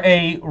are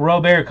a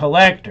Robert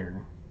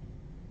collector,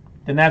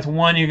 then that's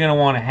one you're going to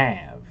want to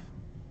have.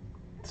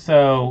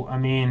 So, I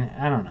mean,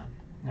 I don't know.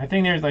 I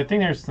think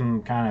there's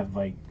some kind of,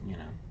 like, you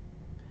know,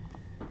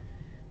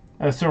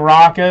 a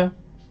Soraka,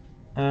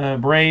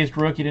 Braised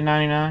rookie to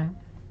 99.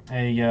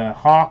 A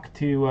Hawk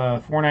to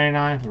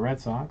 4.99 for the Red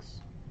Sox.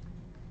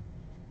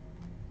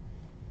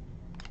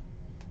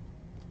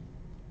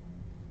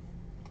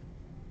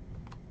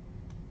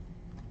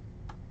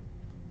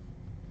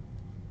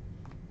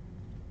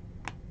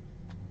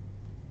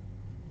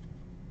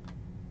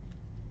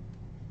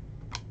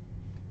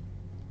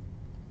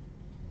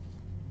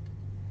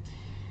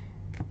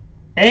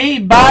 A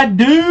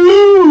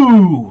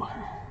Badu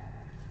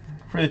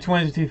for the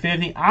Twins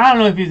 250. I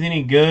don't know if he's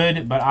any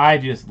good, but I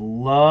just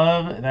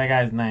love that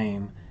guy's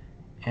name.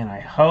 And I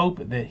hope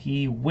that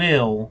he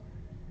will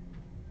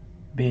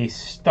be a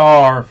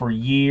star for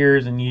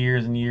years and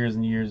years and years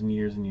and years and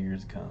years and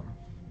years to come.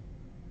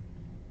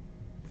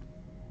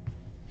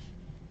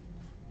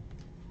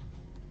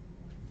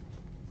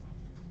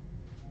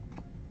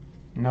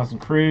 Nelson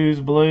Cruz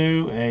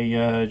blue,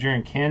 a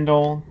Jaren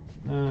Kendall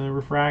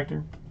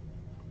refractor.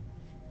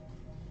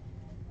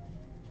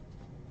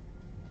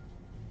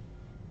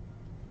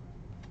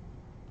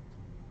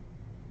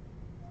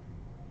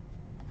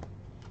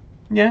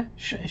 Yeah,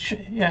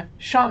 yeah,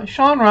 Sean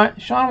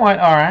White,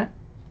 all right.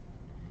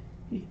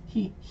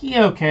 He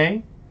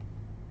okay.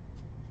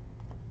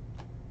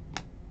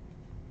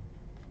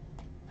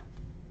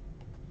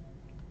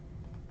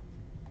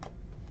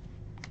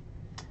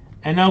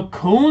 And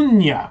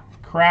Acuna,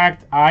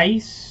 cracked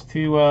ice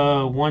to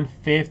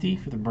 150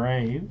 for the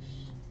Braves.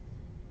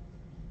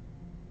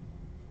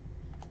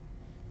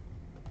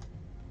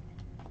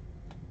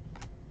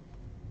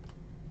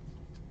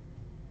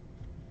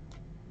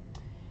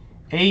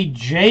 A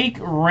Jake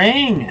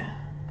Ring,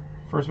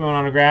 first one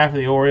autograph of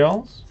the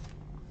Orioles.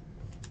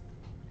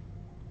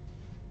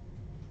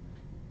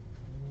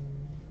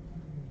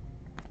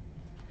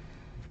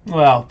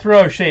 Well,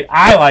 throw a shade.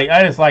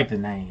 I just like the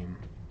name.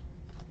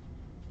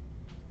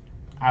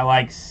 I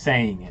like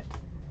saying it.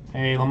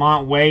 A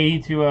Lamont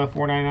Wade to a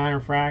 4.99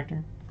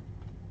 refractor.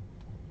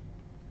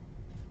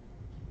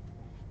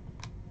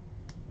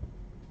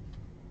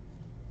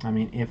 I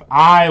mean, if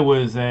I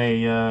was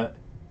a,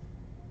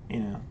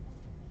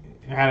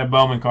 had a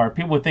Bowman card,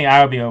 people would think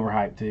I would be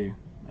overhyped too.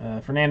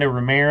 Fernando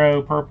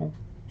Romero, purple,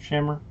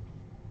 shimmer.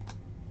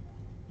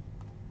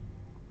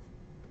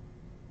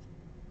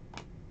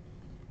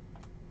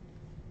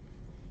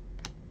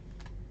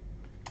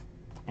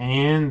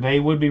 And they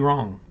would be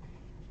wrong.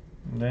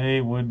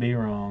 They would be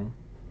wrong.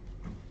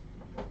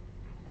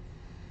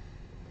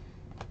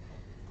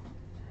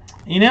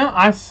 You know,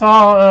 I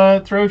saw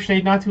Throw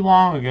Shade not too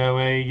long ago,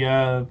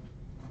 a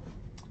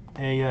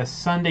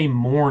Sunday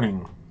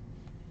morning,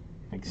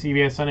 like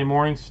CBS Sunday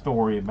morning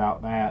story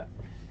about that.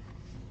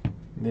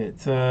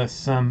 That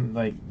some,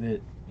 like,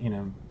 that,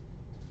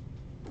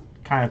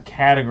 kind of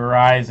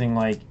categorizing,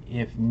 like,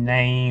 if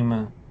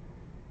name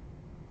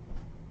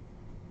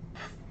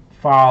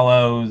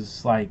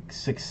follows, like,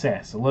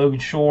 success. A Logan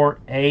Short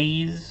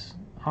A's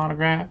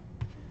autograph.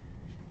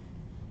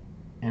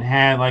 And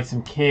had like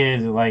some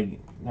kids like,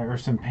 or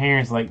some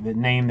parents like that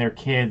named their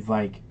kids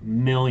like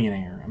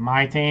Millionaire. Am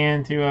I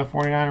tan to a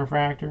 49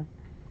 refractor?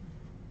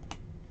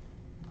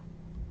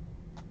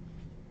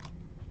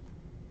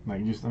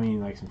 Like just, I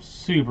mean, like some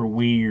super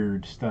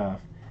weird stuff.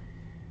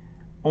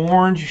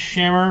 Orange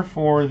shimmer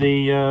for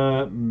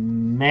the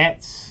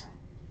Mets.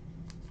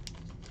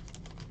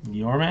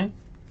 Yorme.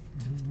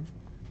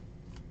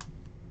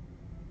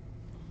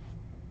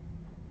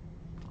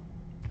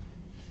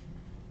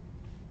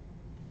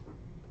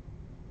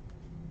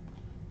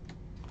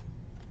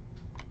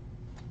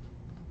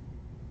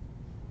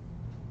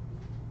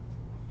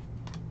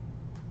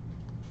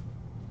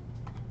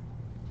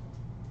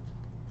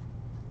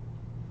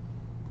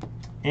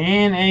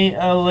 And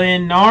a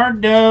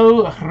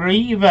Leonardo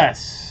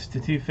Rivas to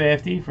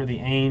 250 for the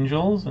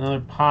Angels.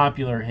 Another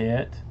popular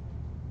hit.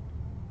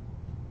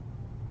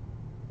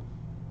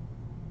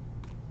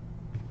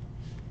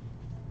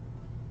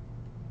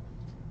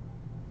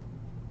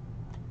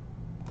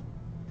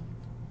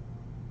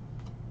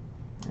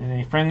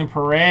 And a Friendly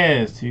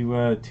Perez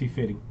to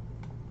 250.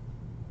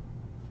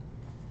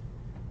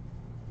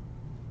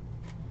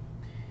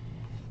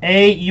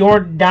 A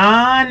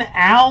Yordan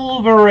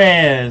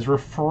Alvarez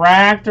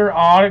refractor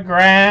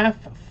autograph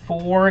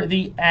for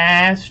the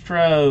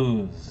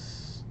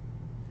Astros.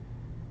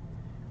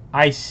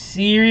 I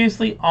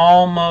seriously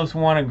almost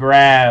want to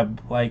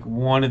grab like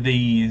one of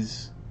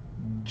these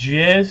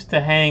just to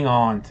hang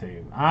on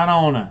to. I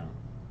don't know.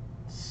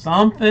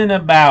 Something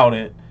about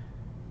it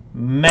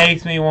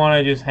makes me want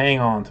to just hang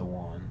on to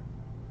one.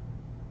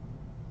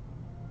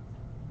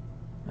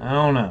 I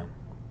don't know.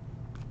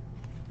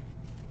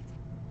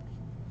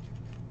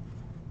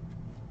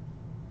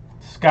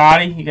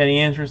 Scotty, you got any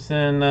interest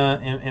in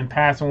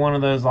passing one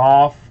of those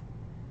off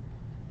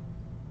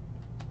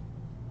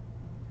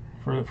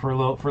for a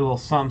little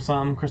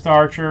something? Chris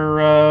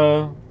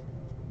Archer,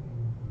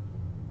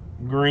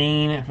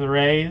 green for the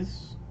Rays.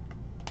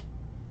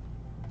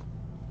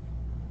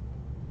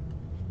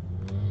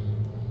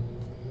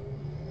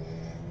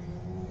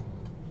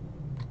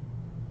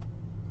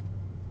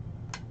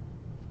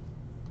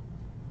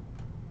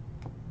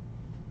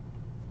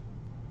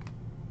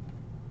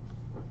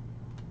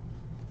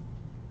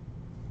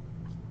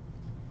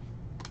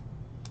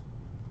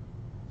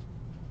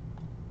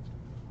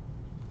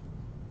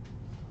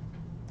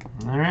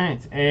 All right,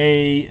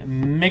 a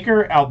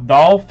Micker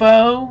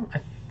Aldolfo.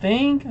 I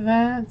think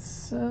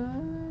that's. I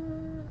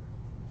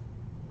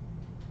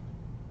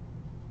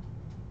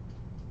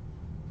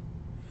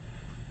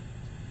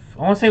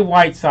want to say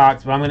White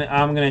Sox, but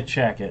I'm gonna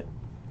check it.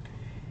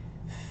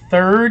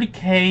 Third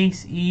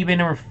case, eBay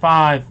number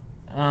 5.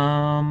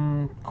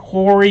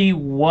 Corey,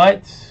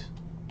 what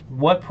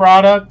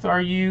product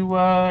are you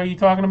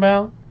talking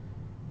about?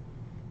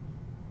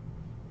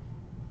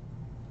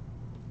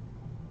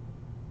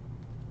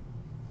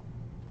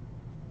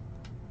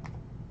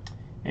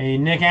 A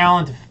Nick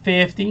Allen to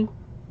 50.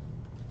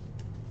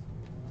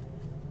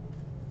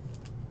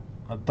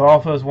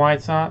 Adolfo's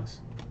White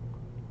Sox.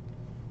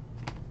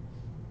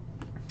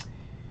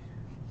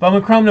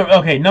 Bowman Chrome.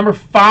 Okay, number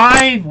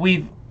 5.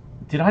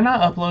 Did I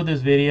not upload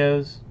those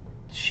videos?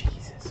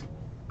 Jesus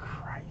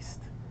Christ.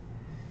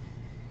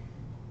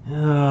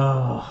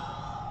 Ugh.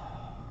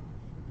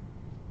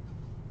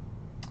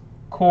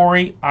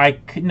 Corey, I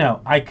could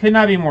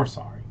not be more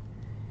sorry.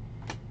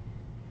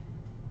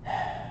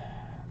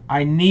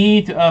 I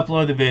need to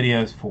upload the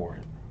videos for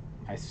it.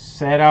 I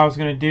said I was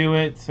going to do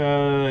it 2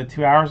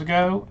 hours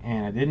ago,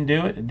 and I didn't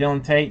do it.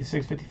 Dylan Tate,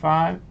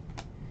 655.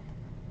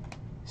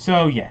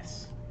 So,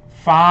 yes.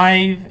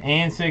 5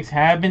 and 6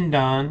 have been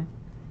done.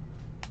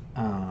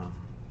 I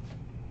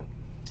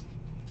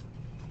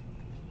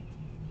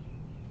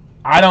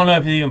don't know if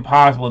it's even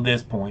possible at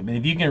this point, but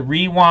if you can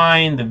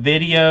rewind the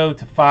video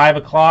to 5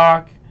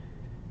 o'clock,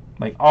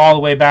 like all the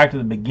way back to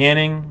the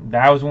beginning,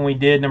 that was when we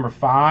did number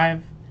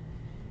 5.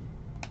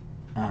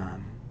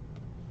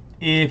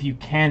 If you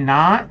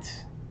cannot,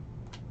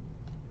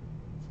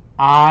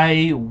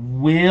 I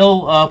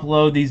will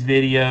upload these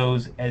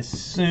videos as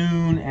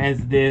soon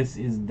as this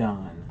is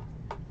done.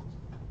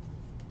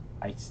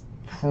 I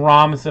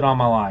promise it on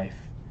my life.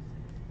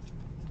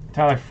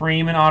 Tyler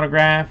Freeman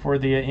autograph for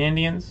the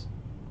Indians.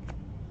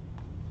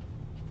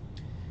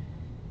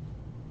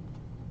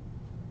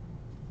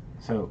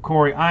 So,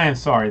 Corey, I am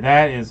sorry.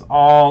 That is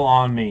all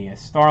on me. A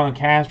Starlin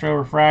Castro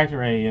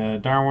refractor, a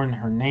Darwin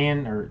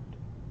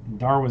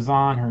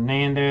Darwazon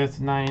Hernandez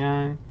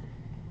 99.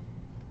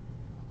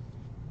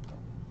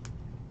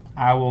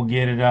 I will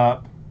get it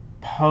up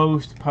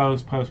post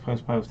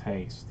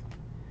haste.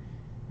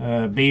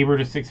 Bieber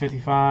to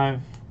 655.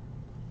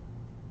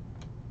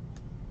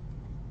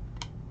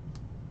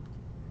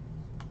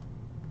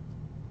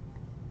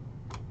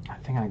 I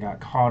think I got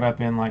caught up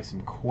in like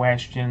some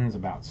questions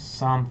about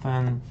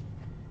something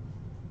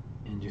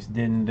and just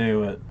didn't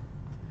do it.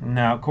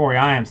 No, Corey,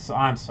 I'm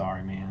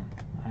sorry, man.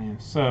 I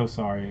am so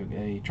sorry.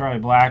 A Charlie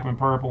Blackmon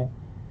purple,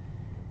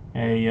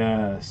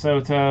 a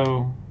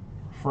Soto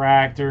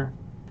refractor.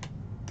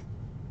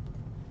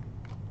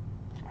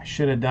 I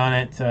should have done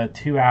it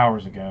 2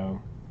 hours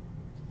ago.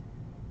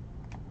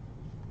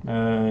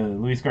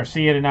 Luis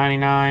Garcia to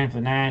 99 for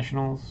the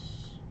Nationals.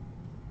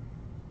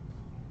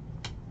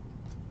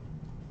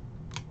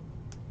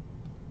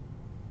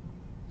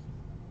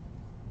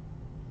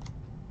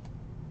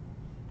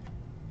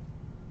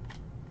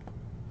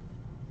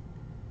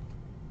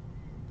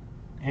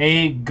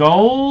 A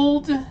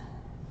gold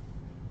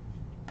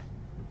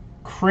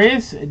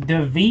Chris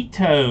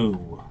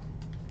DeVito.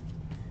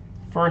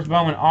 First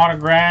Bowman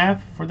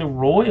autograph for the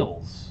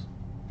Royals.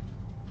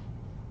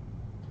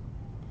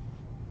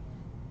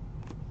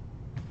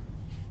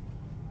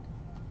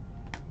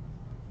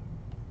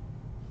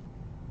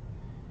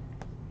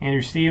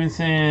 Andrew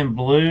Stevenson,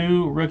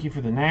 blue, rookie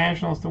for the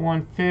Nationals to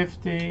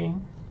 150.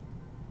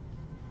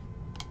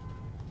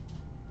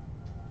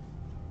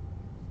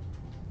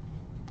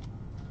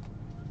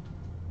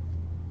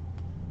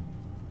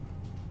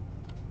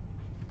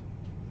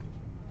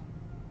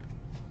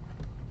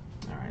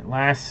 All right,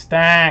 last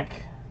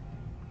stack.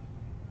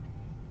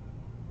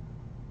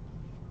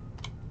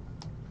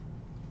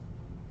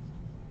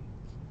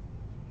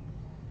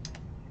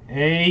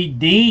 A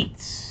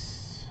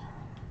Dietz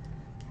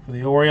for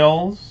the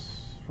Orioles.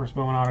 First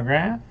Bowman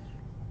autograph.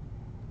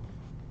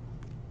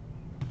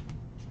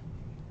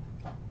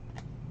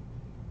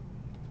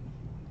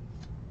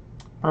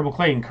 Purple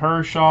Clayton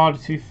Kershaw to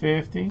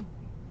 250.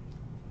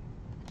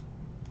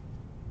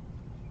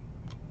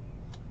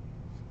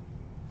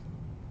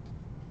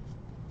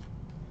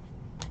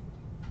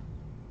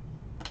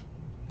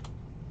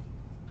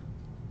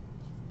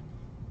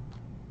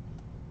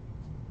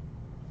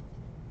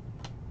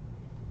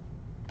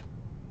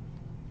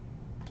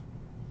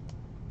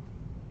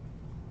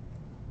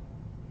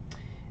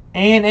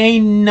 And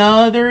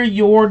another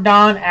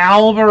Yordan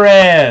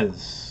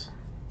Alvarez.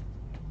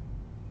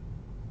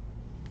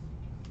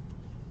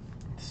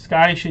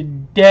 Scotty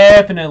should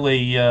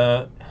definitely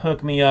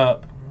hook me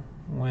up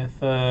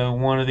with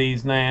one of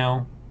these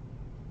now.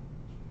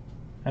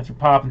 After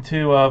popping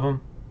 2 of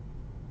them.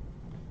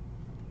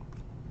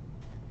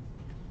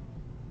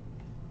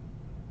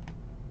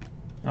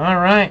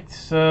 Alright,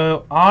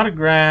 so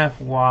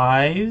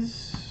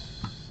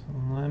autograph-wise,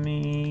 let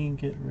me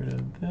get rid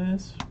of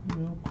this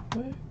real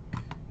quick.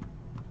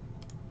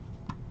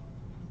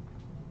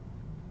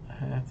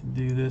 I have to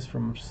do this for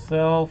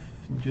myself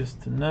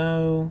just to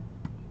know.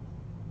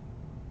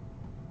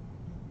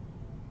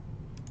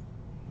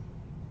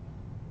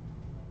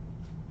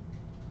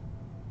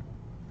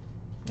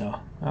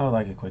 Oh, I would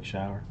like a quick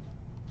shower.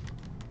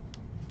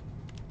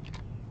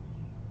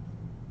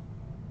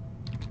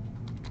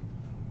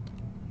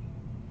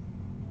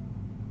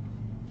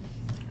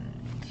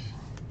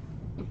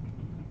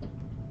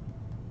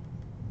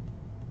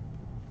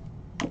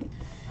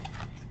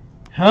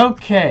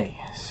 Okay,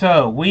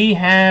 so we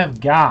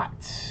have got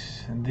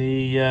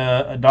the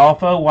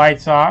Adolfo White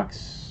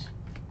Sox,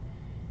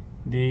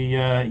 the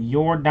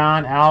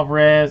Yordan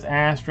Alvarez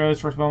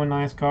Astros, first Bowman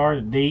nice card,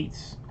 the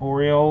Dietz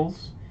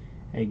Orioles,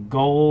 a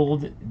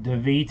gold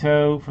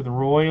DeVito for the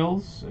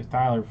Royals, a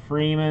Tyler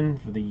Freeman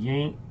for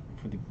the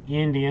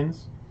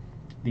Indians,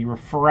 the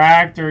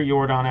refractor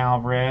Yordan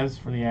Alvarez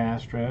for the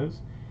Astros,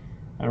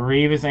 a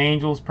Rivas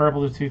Angels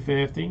purple to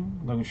 250,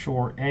 Logan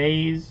Shore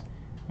A's,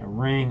 a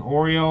Ring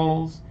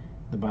Orioles,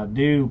 the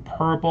Badu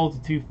purple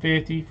to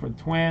 250 for the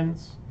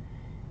Twins,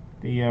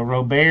 the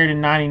Robert to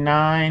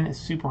 99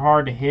 super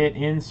hard to hit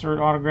insert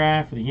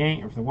autograph for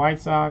the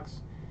White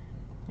Sox,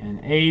 and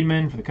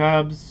Aidman for the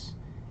Cubs,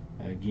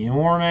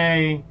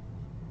 Guillorme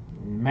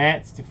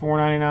Mets to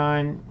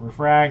 499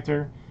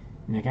 refractor,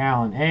 Nick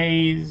Allen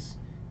A's,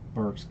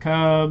 Burks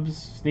Cubs,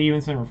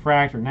 Stevenson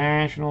refractor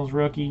Nationals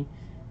rookie,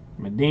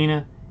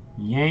 Medina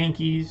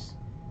Yankees,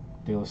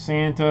 De Los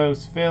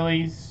Santos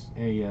Phillies,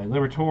 a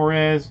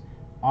Liberatores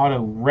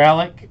auto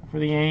relic for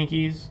the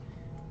Yankees,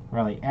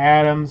 Riley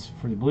Adams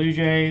for the Blue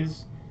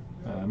Jays,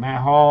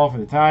 Matt Hall for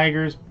the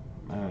Tigers,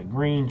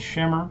 green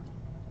shimmer,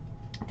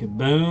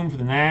 Kaboom for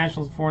the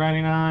Nationals,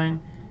 $4.99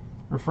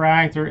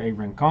 refractor, a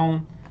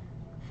Rincon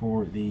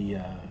for the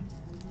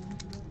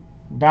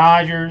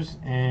Dodgers,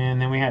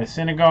 and then we had a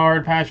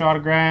Syndergaard patch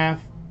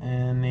autograph,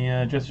 and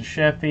the Justice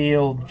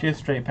Sheffield just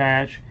straight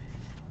patch,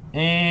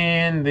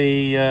 and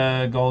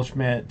the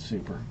Goldschmidt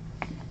super.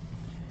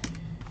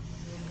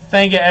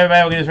 Thank you,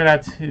 everybody. We'll get this right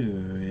out to